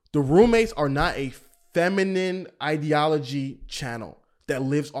 The roommates are not a feminine ideology channel that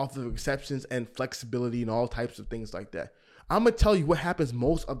lives off of exceptions and flexibility and all types of things like that. I'm going to tell you what happens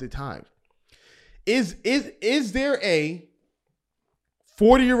most of the time. Is there a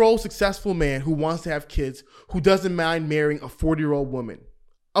 40-year-old successful man who wants to have kids who doesn't mind marrying a 40-year-old woman?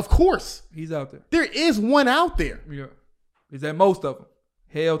 Of course. He's out there. There is one out there. Yeah. Is that most of them?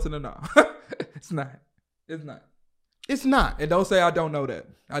 Hell to the no. It's not. It's not. It's not. And don't say I don't know that.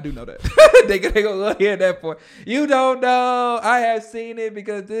 I do know that. they gonna look here at that point. You don't know. I have seen it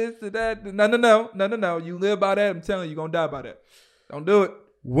because this and that. No. You live by that. I'm telling you, you're gonna die by that. Don't do it.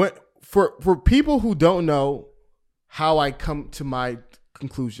 What for people who don't know how I come to my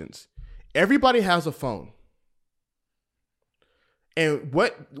conclusions, everybody has a phone. And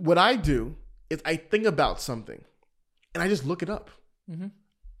what I do is I think about something and I just look it up. Mm-hmm.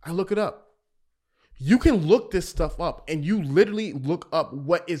 I look it up. You can look this stuff up and you literally look up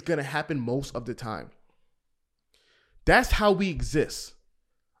what is going to happen most of the time. That's how we exist.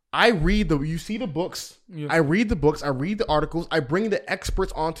 You see the books. Yeah. I read the books. I read the articles. I bring the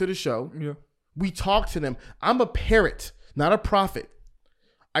experts onto the show. Yeah. We talk to them. I'm a parrot, not a prophet.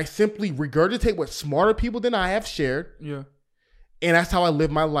 I simply regurgitate what smarter people than I have shared. Yeah. And that's how I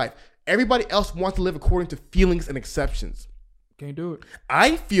live my life. Everybody else wants to live according to feelings and exceptions. Can't do it.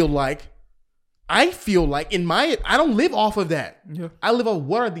 I feel like I don't live off of that. Yeah. I live on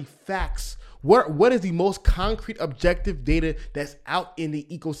what are the facts? What is the most concrete, objective data that's out in the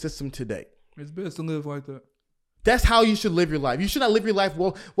ecosystem today? It's best to live like that. That's how you should live your life. You should not live your life,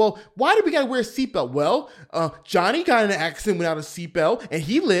 well, why do we got to wear a seatbelt? Well, Johnny got in an accident without a seatbelt, and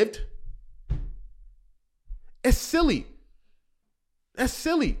he lived. It's silly. That's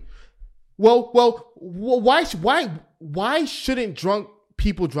silly. Well, why shouldn't drunk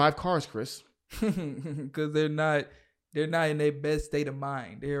people drive cars, Chris? Because they're not in their best state of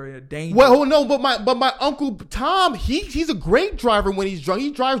mind. They're in a danger. Well, no, but my uncle Tom, he's a great driver when he's drunk.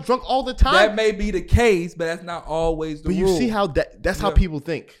 He drives drunk all the time. That may be the case, but that's not always the rule. But you see how that's how people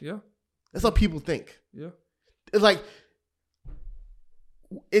think. Yeah. That's how people think. Yeah. It's like,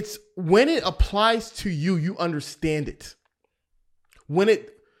 it's when it applies to you, you understand it. When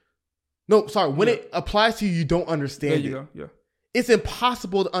it applies to you, you don't understand it. There you go. Yeah. It's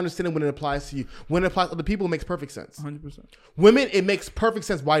impossible to understand it when it applies to you. When it applies to other people, it makes perfect sense. 100%. Women, it makes perfect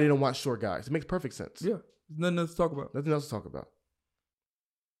sense why they don't want short guys. It makes perfect sense. Yeah. There's nothing else to talk about. Nothing else to talk about.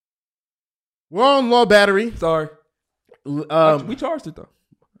 We're on low battery. Sorry. We charged it though.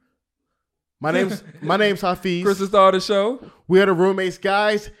 My name's Hafiz. Chris, the star of the show. We are the roommates,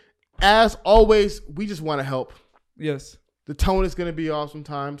 guys. As always, we just want to help. Yes. The tone is going to be off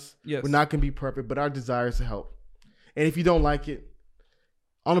sometimes. Yes. We're not going to be perfect, but our desire is to help. And if you don't like it,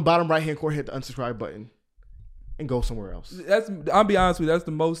 on the bottom right-hand corner, hit the unsubscribe button and go somewhere else. I'll be honest with you. That's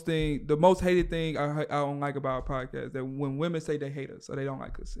the most hated thing I don't like about our podcast. That when women say they hate us or they don't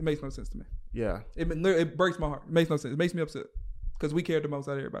like us, it makes no sense to me. Yeah. It breaks my heart. It makes no sense. It makes me upset because we care the most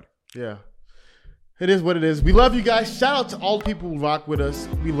out of everybody. Yeah. It is what it is. We love you guys. Shout out to all the people who rock with us.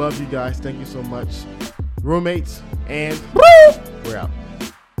 We love you guys. Thank you so much. Roommates, and we're out.